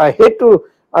 I hate to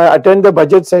attend the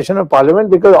budget session of Parliament,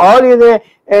 because all is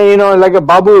like a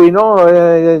babu,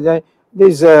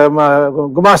 these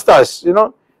gumastas,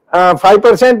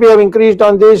 5% we have increased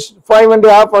on this,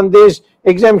 5.5% on this,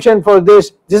 exemption for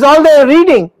this. This is all they are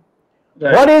reading.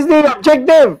 Right. What is the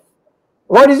objective?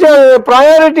 What is your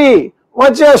priority?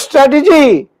 What's your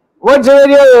strategy? What's where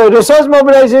your resource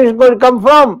mobilization going to come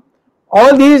from?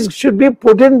 All these should be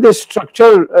put in this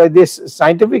structure, this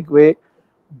scientific way,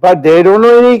 but they don't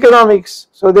know any economics.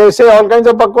 So they say all kinds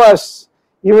of bakwas.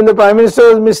 Even the Prime Minister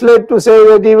was misled to say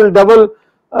that he will double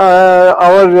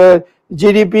our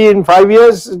GDP in 5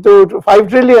 years to 5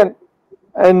 trillion,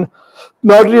 and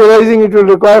not realizing it will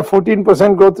require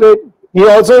 14% growth rate. He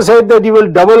also said that he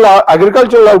will double our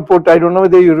agricultural output. I don't know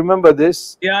whether you remember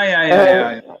this.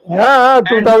 Yeah.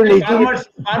 2018.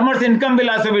 Farmers' income will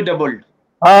also be doubled.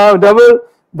 Double,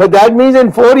 but that means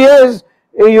in 4 years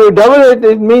you double it.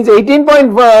 It means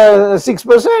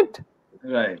 18.6%.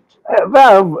 Right.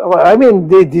 Well, I mean,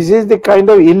 this is the kind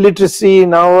of illiteracy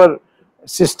in our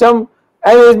system,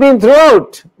 and it's been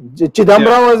throughout.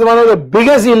 Chidambaram was one of the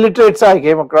biggest illiterates I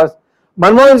came across.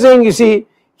 Manmohan Singh, you see,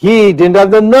 he didn't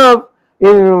have the nerve. In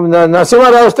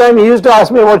Narasimha Rao's time, he used to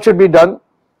ask me what should be done,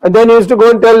 and then he used to go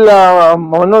and tell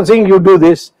Manmohan Singh, you do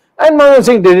this, and Manmohan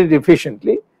Singh did it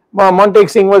efficiently. Montek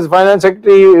Singh was finance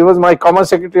secretary, he was my commerce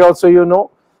secretary also, you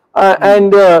know,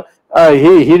 and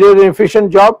he did an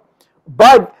efficient job.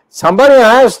 But somebody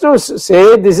has to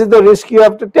say this is the risk you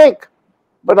have to take.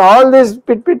 But all this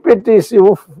pit is,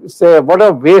 what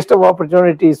a waste of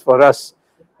opportunities for us.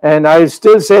 And I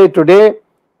still say today,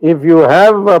 if you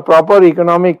have a proper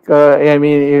economic,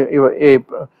 a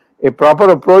proper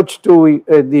approach to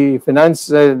the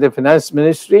finance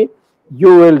ministry,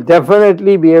 you will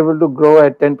definitely be able to grow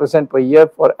at 10% per year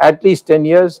for at least 10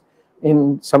 years.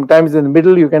 Sometimes in the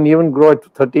middle, you can even grow at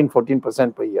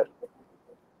 13-14% per year.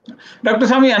 Dr.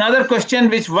 Swamy, another question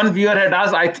which one viewer had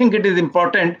asked, I think it is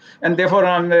important, and therefore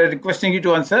I'm requesting you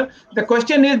to answer. The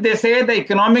question is, they say the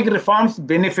economic reforms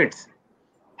benefits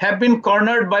have been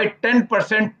cornered by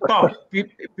 10% top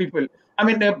people. I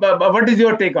mean, what is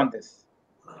your take on this?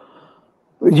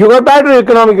 You got back to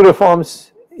economic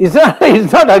reforms. It's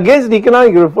not against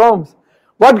economic reforms.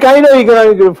 What kind of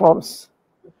economic reforms?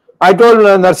 I told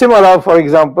Narasimha Rao, for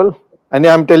example, and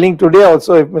I'm telling today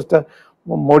also, if Mr.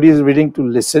 Modi is willing to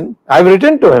listen. I've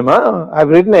written to him. I've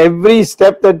written every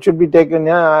step that should be taken.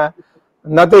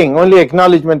 Nothing, only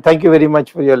acknowledgement. Thank you very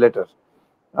much for your letter.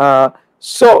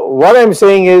 So what I'm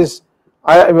saying is,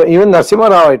 even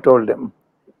Narasimha Rao, I told him,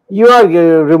 you have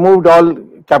removed all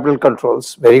capital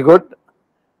controls. Very good.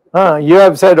 You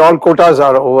have said all quotas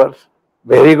are over.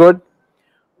 Very good.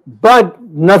 But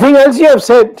nothing else you have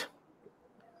said.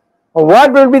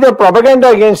 What will be the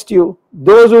propaganda against you?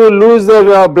 Those who will lose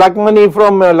their black money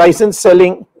from license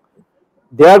selling,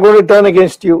 they are going to turn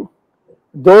against you.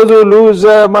 Those who lose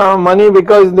money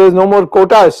because there is no more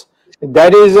quotas,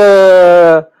 that is,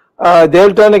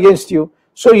 they'll turn against you.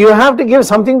 So you have to give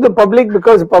something to the public,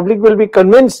 because the public will be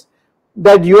convinced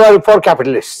that you are for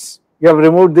capitalists. You have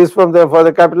removed this for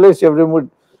the capitalists, you have removed,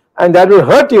 and that will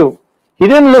hurt you. He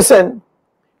didn't listen.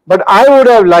 But I would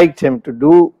have liked him to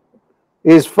do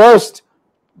is first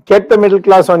get the middle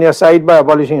class on your side by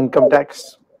abolishing income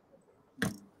tax.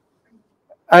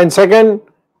 And second,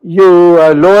 you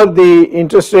lower the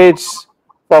interest rates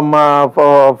for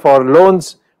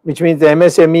loans, which means the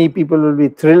MSME people will be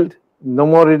thrilled. No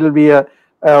more it will be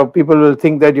people will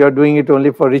think that you are doing it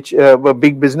only for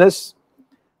big business.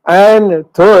 And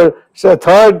third,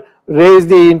 raise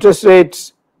the interest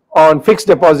rates on fixed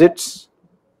deposits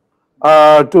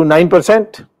to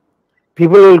 9%.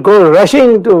 People will go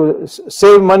rushing to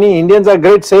save money. Indians are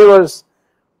great savers,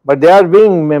 but they are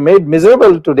being made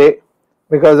miserable today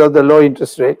because of the low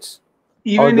interest rates.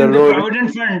 Even in the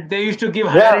Provident Fund, they used to give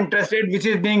higher interest rate, which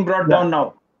is being brought down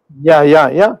now.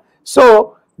 Yeah.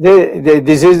 So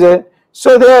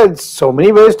so there are so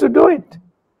many ways to do it.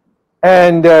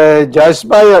 And just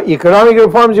by economic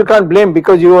reforms, you can't blame,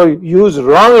 because you use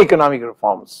wrong economic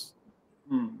reforms.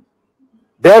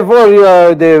 Therefore,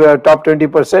 the top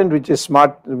 20%, which is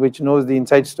smart, which knows the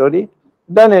inside story,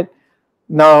 done it.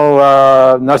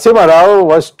 Now, Narasimha Rao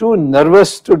was too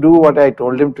nervous to do what I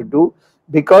told him to do,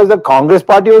 because the Congress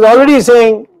party was already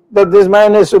saying that this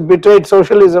man has betrayed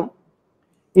socialism.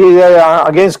 He is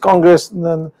against Congress.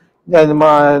 Sonia Gandhi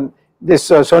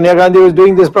was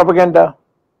doing this propaganda.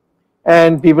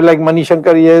 And people like Mani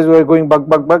Shankar were going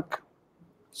buck.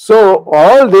 So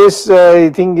all this, I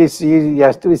think,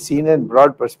 has to be seen in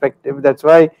broad perspective. That's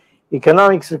why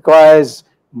economics requires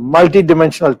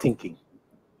multi-dimensional thinking.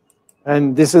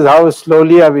 And this is how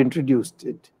slowly I've introduced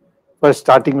it. First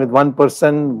starting with one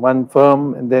person, one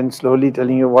firm, and then slowly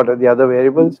telling you what are the other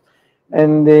variables.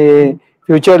 And the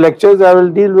future lectures, I will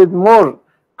deal with more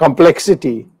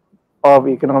complexity of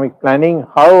economic planning,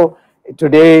 how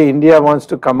today India wants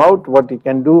to come out, what it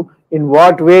can do, in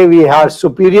what way we are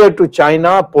superior to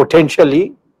China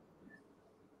potentially.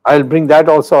 I'll bring that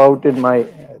also out in my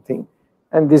thing,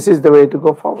 and this is the way to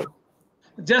go forward.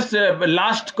 Just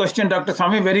last question, Dr.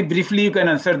 Swamy, very briefly you can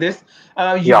answer this.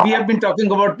 Yeah. We have been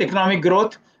talking about economic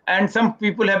growth, and some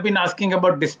people have been asking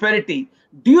about disparity.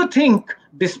 Do you think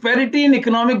disparity and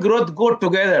economic growth go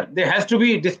together? There has to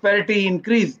be disparity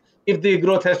increase if the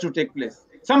growth has to take place.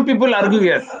 Some people argue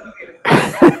yes.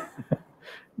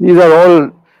 These are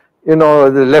all, you know,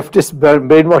 the leftist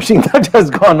brainwashing that has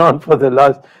gone on for the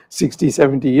last 60,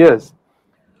 70 years.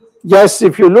 Yes,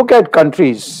 if you look at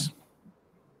countries,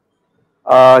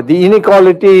 the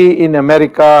inequality in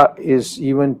America is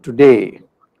even today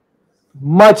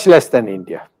much less than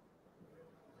India,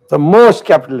 the most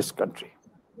capitalist country.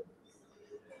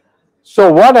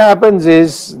 So what happens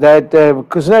is that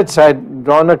Kuznets had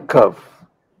drawn a curve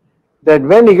that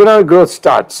when economic growth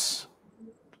starts,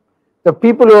 the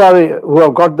people who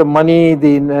have got the money,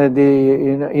 the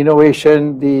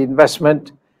innovation, the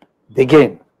investment, they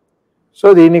gain.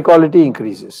 So the inequality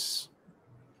increases.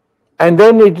 And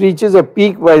then it reaches a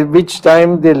peak by which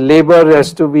time the labor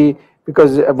has to be,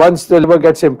 because once the labor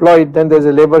gets employed, then there's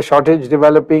a labor shortage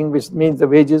developing, which means the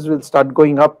wages will start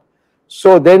going up.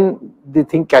 So then the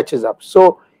thing catches up.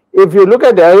 So if you look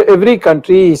at every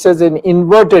country, he says an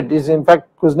inverted, is in fact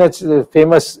Kuznets'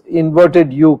 famous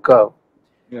inverted U curve.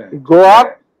 Yeah. You go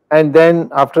up and then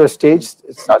after a stage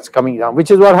it starts coming down,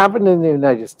 which is what happened in the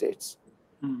United States.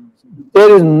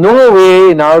 There is no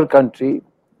way in our country,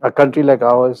 a country like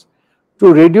ours,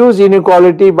 to reduce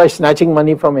inequality by snatching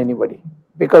money from anybody,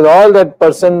 because all that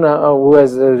person who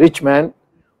is a rich man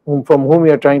from whom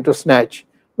you are trying to snatch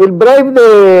will bribe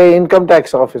the income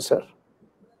tax officer,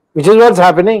 which is what's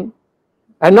happening,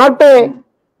 and not pay.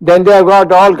 Then they have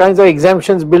got all kinds of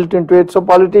exemptions built into it. So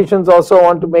politicians also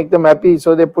want to make them happy,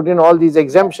 so they put in all these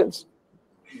exemptions.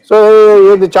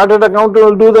 So the chartered accountant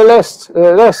will do the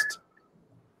rest.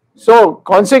 So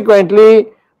consequently,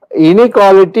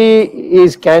 inequality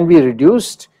can be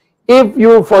reduced if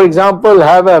you, for example,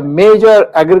 have a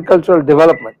major agricultural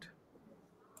development,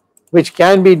 which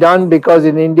can be done because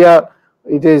in India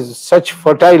it is such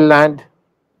fertile land,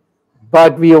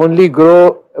 but we only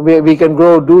grow, we can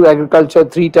do agriculture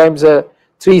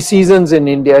 3 seasons in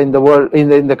India, in the world,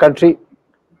 in the country.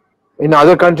 In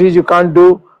other countries you can't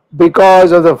do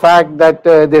because of the fact that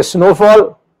there's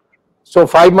snowfall. So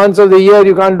 5 months of the year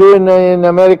you can't do in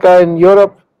America and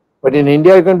Europe, but in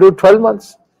India you can do 12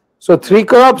 months. So 3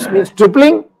 crops means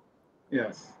tripling.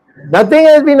 Yes. Nothing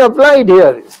has been applied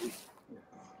here.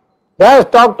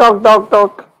 Just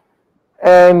talk,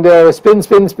 and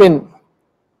spin.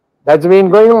 That's been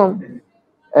going on.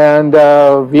 And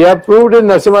we have proved in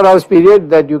Narasimha Rao's period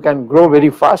that you can grow very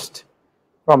fast.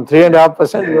 From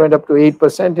 3.5%, we went up to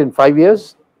 8% in 5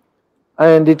 years.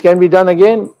 And it can be done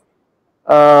again.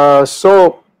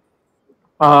 So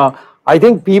I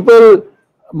think people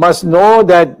must know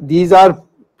that these are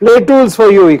play tools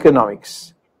for you,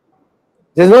 economics.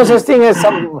 There's no such thing as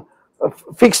some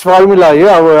fixed formula.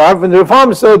 Yeah, we have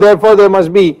reforms, so therefore there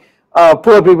must be,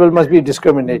 poor people must be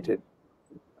discriminated,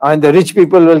 and the rich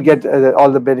people will get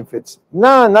all the benefits.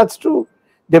 No, that's true.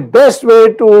 The best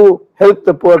way to help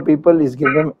the poor people is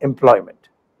give them employment.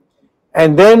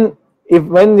 And then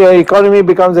when the economy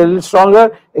becomes a little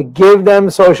stronger, give them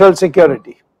social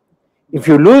security. If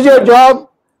you lose your job,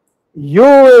 you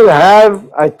will have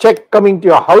a check coming to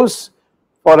your house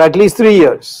for at least 3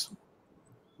 years.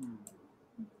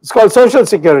 It's called social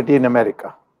security in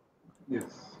America. Yes.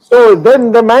 So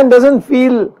then the man doesn't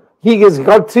feel he has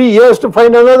got 3 years to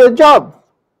find another job.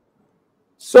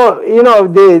 So, you know,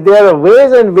 there are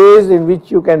ways and ways in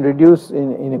which you can reduce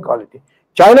inequality.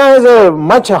 China has a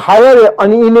much higher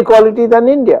inequality than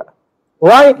India.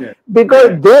 Why? Yeah.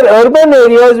 Because their urban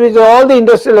areas, which are all the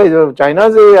industrialized,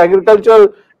 China's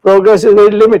agricultural progress is very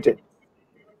limited.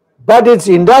 But its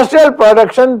industrial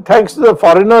production, thanks to the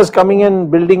foreigners coming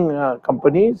and building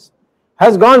companies,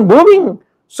 has gone booming.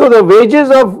 So the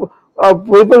wages of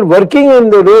people working in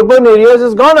the urban areas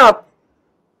has gone up.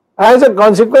 As a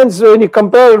consequence, when you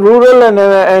compare rural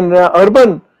and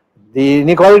urban, the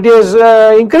inequality has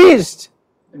increased.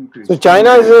 So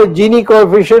China's Gini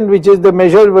coefficient, which is the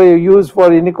measure we use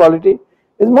for inequality,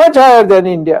 is much higher than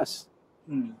India's.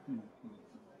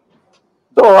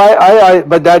 So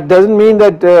but that doesn't mean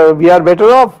that we are better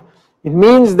off. It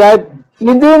means that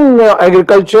within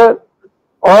agriculture,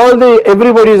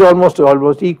 everybody is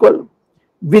almost equal.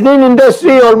 Within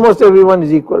industry, almost everyone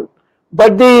is equal.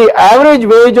 But the average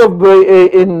wage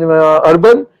in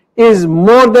urban is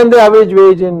more than the average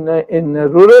wage in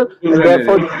rural, and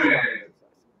therefore.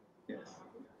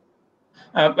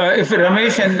 If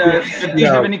Ramesh and Jagdish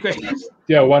have any questions?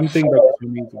 Yeah, one thing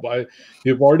that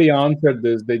you've already answered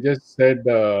this. They just said,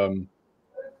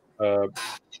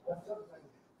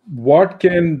 what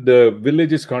can the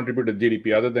villages contribute to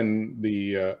GDP other than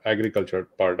the agriculture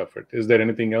part of it? Is there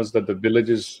anything else that the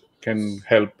villages can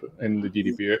help in the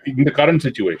GDP in the current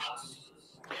situation?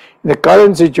 In the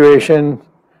current situation,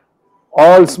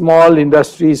 all small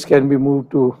industries can be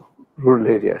moved to rural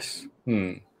areas.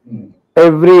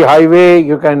 Every highway,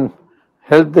 you can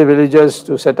help the villagers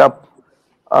to set up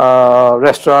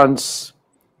restaurants,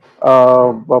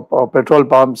 petrol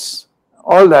pumps,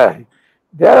 all that.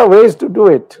 There are ways to do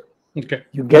it. Okay.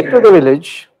 You get to the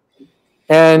village,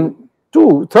 and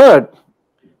third,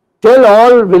 tell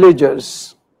all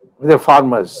villagers, the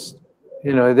farmers,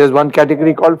 there's one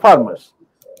category called farmers.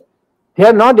 They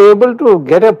are not able to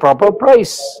get a proper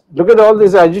price. Look at all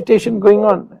this agitation going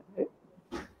on.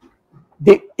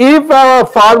 If our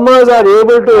farmers are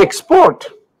able to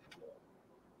export,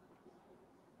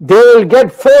 they will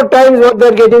get 4 times what they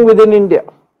are getting within India.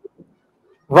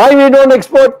 Why we don't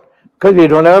export? Because we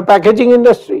don't have a packaging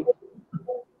industry.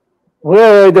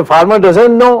 Where the farmer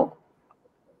doesn't know.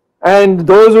 And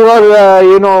those who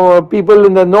are, people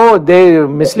in the know, they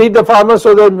mislead the farmer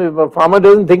so that the farmer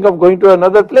doesn't think of going to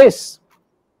another place.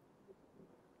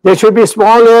 There should be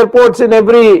small airports in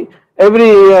every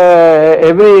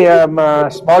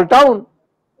small town,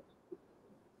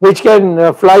 which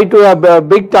can fly to a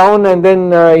big town and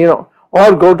then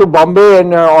or go to Bombay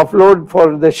and offload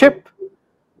for the ship.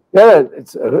 Yeah,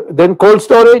 then cold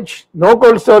storage, no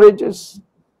cold storages.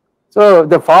 So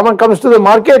the farmer comes to the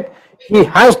market, he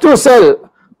has to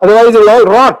sell, otherwise he'll all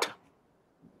rot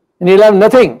and he'll have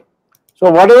nothing. So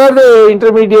whatever the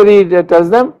intermediary tells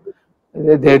them,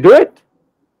 they do it.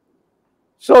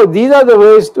 So these are the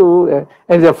ways to, and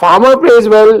if the farmer pays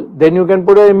well, then you can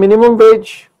put a minimum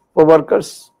wage for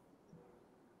workers.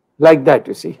 Like that,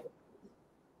 you see.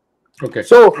 Okay.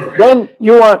 So then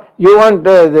you want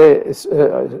the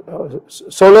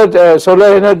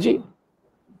solar energy.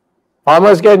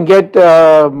 Farmers can get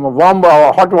warm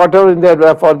hot water in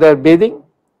for their bathing,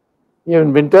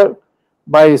 even winter,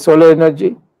 by solar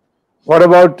energy. What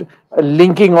about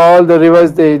linking all the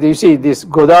rivers? You see this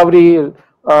Godavari,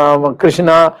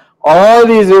 Krishna, all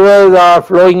these rivers are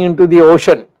flowing into the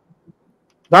ocean.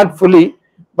 Not fully,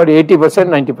 but 80%,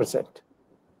 90%.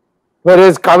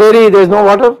 Whereas Kaveri, there is no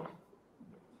water.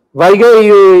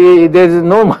 Vaigai, there is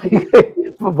no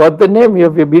Vaigai. What's the name?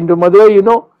 If you've been to Madurai, you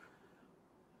know.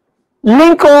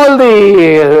 Link all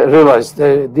the rivers,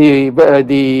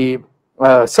 the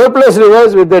surplus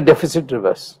rivers with the deficit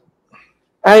rivers.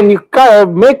 And you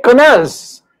make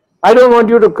canals. I don't want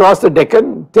you to cross the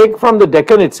Deccan. Take from the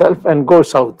Deccan itself and go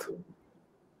south.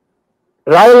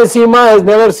 Rayalaseema has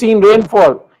never seen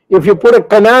rainfall. If you put a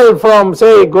canal from,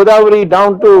 say, Godavari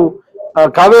down to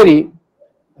Kaveri,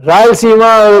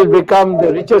 Rayalaseema will become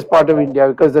the richest part of India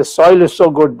because the soil is so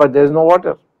good, but there is no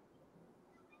water.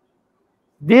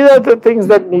 These are the things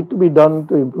that need to be done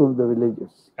to improve the villages.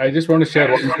 I just want to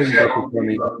share one thing, Dr.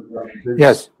 Swamy.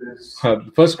 Yes.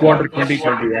 First quarter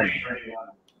 2021.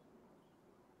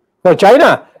 For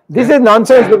China, this is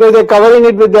nonsense because they're covering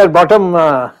it with their bottom.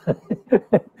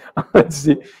 Let's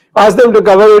see. Ask them to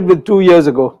cover it with 2 years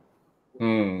ago.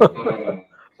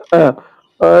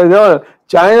 No,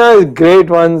 China is great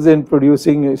ones in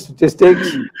producing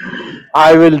statistics.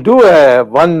 I will do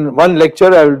one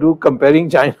lecture. I will do comparing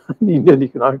China and Indian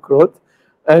economic growth,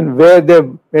 and where they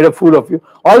made a fool of you.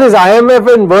 All this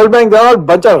IMF and World Bank, they're all a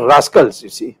bunch of rascals. You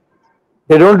see,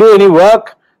 they don't do any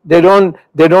work. They don't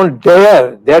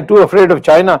dare. They are too afraid of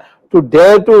China to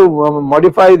dare to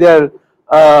modify their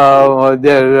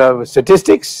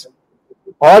statistics,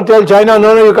 or tell China,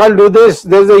 no, you can't do this.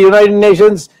 There's a United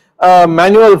Nations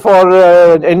manual for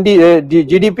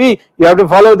GDP. You have to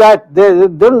follow that. They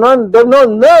have no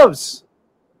nerves.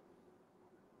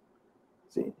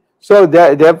 See? So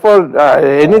therefore,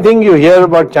 anything you hear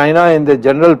about China in the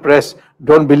general press,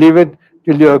 don't believe it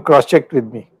till you have cross-checked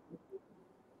with me.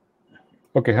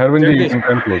 Okay, Harvinder, you can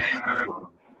conclude.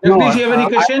 Jagdish, you have any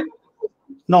question?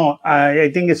 No, I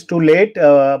think it's too late.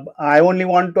 I only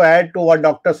want to add to what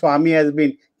Dr. Swamy has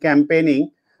been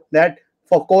campaigning, that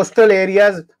for coastal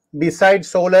areas, besides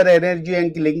solar energy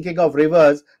and linking of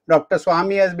rivers, Dr.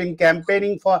 Swamy has been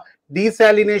campaigning for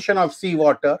desalination of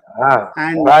seawater.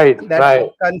 And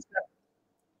that concept,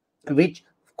 which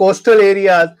coastal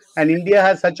areas, and India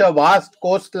has such a vast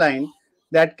coastline,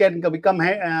 that can become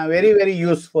very, very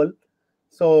useful.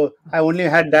 So I only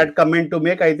had that comment to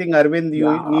make. I think Arvind, you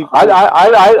need to.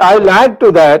 I'll add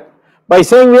to that by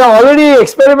saying we have already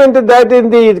experimented that in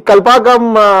the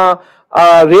Kalpakam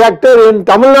reactor in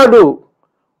Tamil Nadu,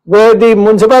 where the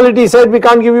municipality said we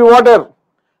can't give you water,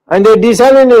 and they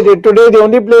desalinated. Today the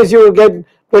only place you get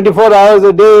 24 hours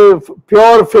a day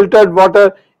pure filtered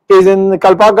water is in the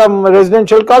Kalpakam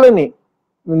residential colony,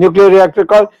 nuclear reactor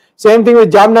colony. Same thing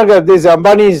with Jamnagar. This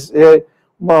Ambani's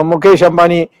Mukesh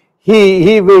Ambani.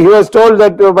 He was told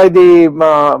that by the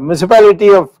municipality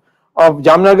of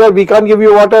Jamnagar, we can't give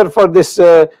you water for this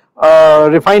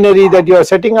refinery that you are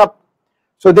setting up.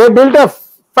 So they built a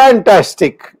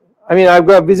fantastic. I mean,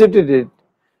 I've visited it.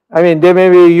 I mean,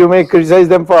 you may criticize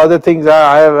them for other things.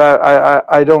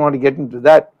 I don't want to get into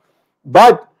that,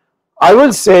 but I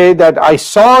will say that I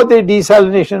saw the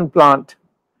desalination plant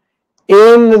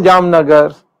in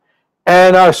Jamnagar,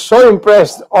 and I was so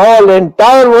impressed. All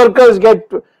entire workers get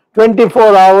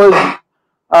 24 hours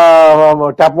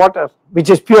tap water, which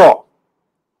is pure.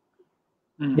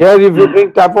 Here, if you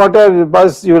drink tap water, you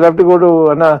will have to go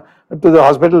to the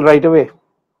hospital right away.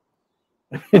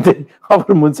 Our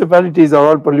municipalities are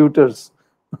all polluters.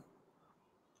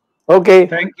 Okay.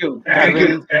 Thank you. Thank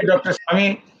you, Dr.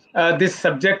 Swamy. This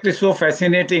subject is so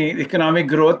fascinating, economic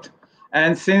growth.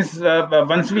 And since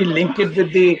once we link it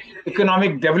with the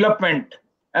economic development,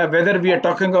 whether we are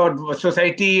talking about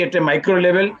society at a micro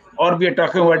level or we are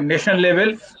talking about national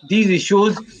level, these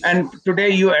issues, and today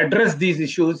you address these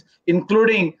issues,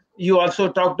 including you also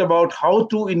talked about how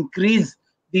to increase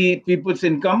the people's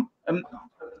income,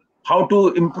 how to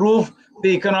improve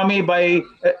the economy by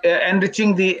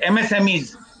enriching the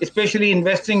MSMEs, especially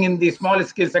investing in the small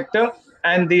scale sector,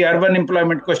 and the urban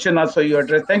employment question also you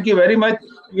addressed. Thank you very much.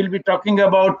 We'll be talking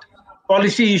about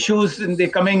policy issues in the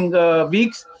coming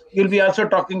weeks. You'll be also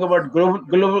talking about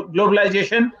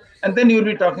globalization, and then you'll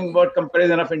be talking about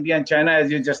comparison of India and China,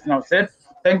 as you just now said.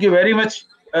 Thank you very much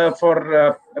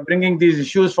for bringing these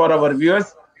issues for our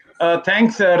viewers.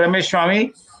 Thanks, Ramesh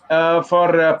Swamy,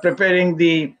 for preparing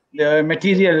the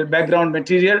background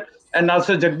material, and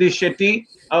also Jagdish Shetty,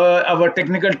 our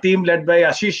technical team led by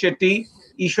Ashish Shetty,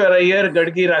 Ishwar Iyer,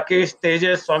 Gadgi Rakesh,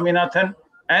 Tejas, Swaminathan,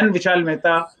 and Vishal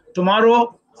Mehta.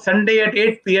 Tomorrow, Sunday at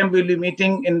 8 p.m., we'll be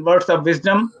meeting in Words of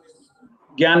Wisdom,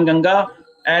 Gyan Ganga,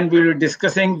 and we'll be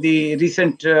discussing the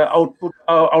recent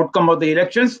outcome of the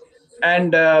elections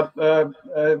and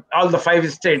all the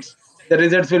 5 states. The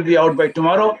results will be out by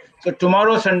tomorrow. So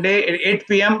tomorrow, Sunday at 8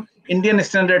 p.m., Indian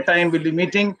Standard Time, will be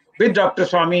meeting with Dr.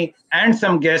 Swamy and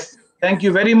some guests. Thank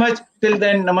you very much. Till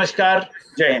then, namaskar.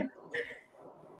 Jai Hind.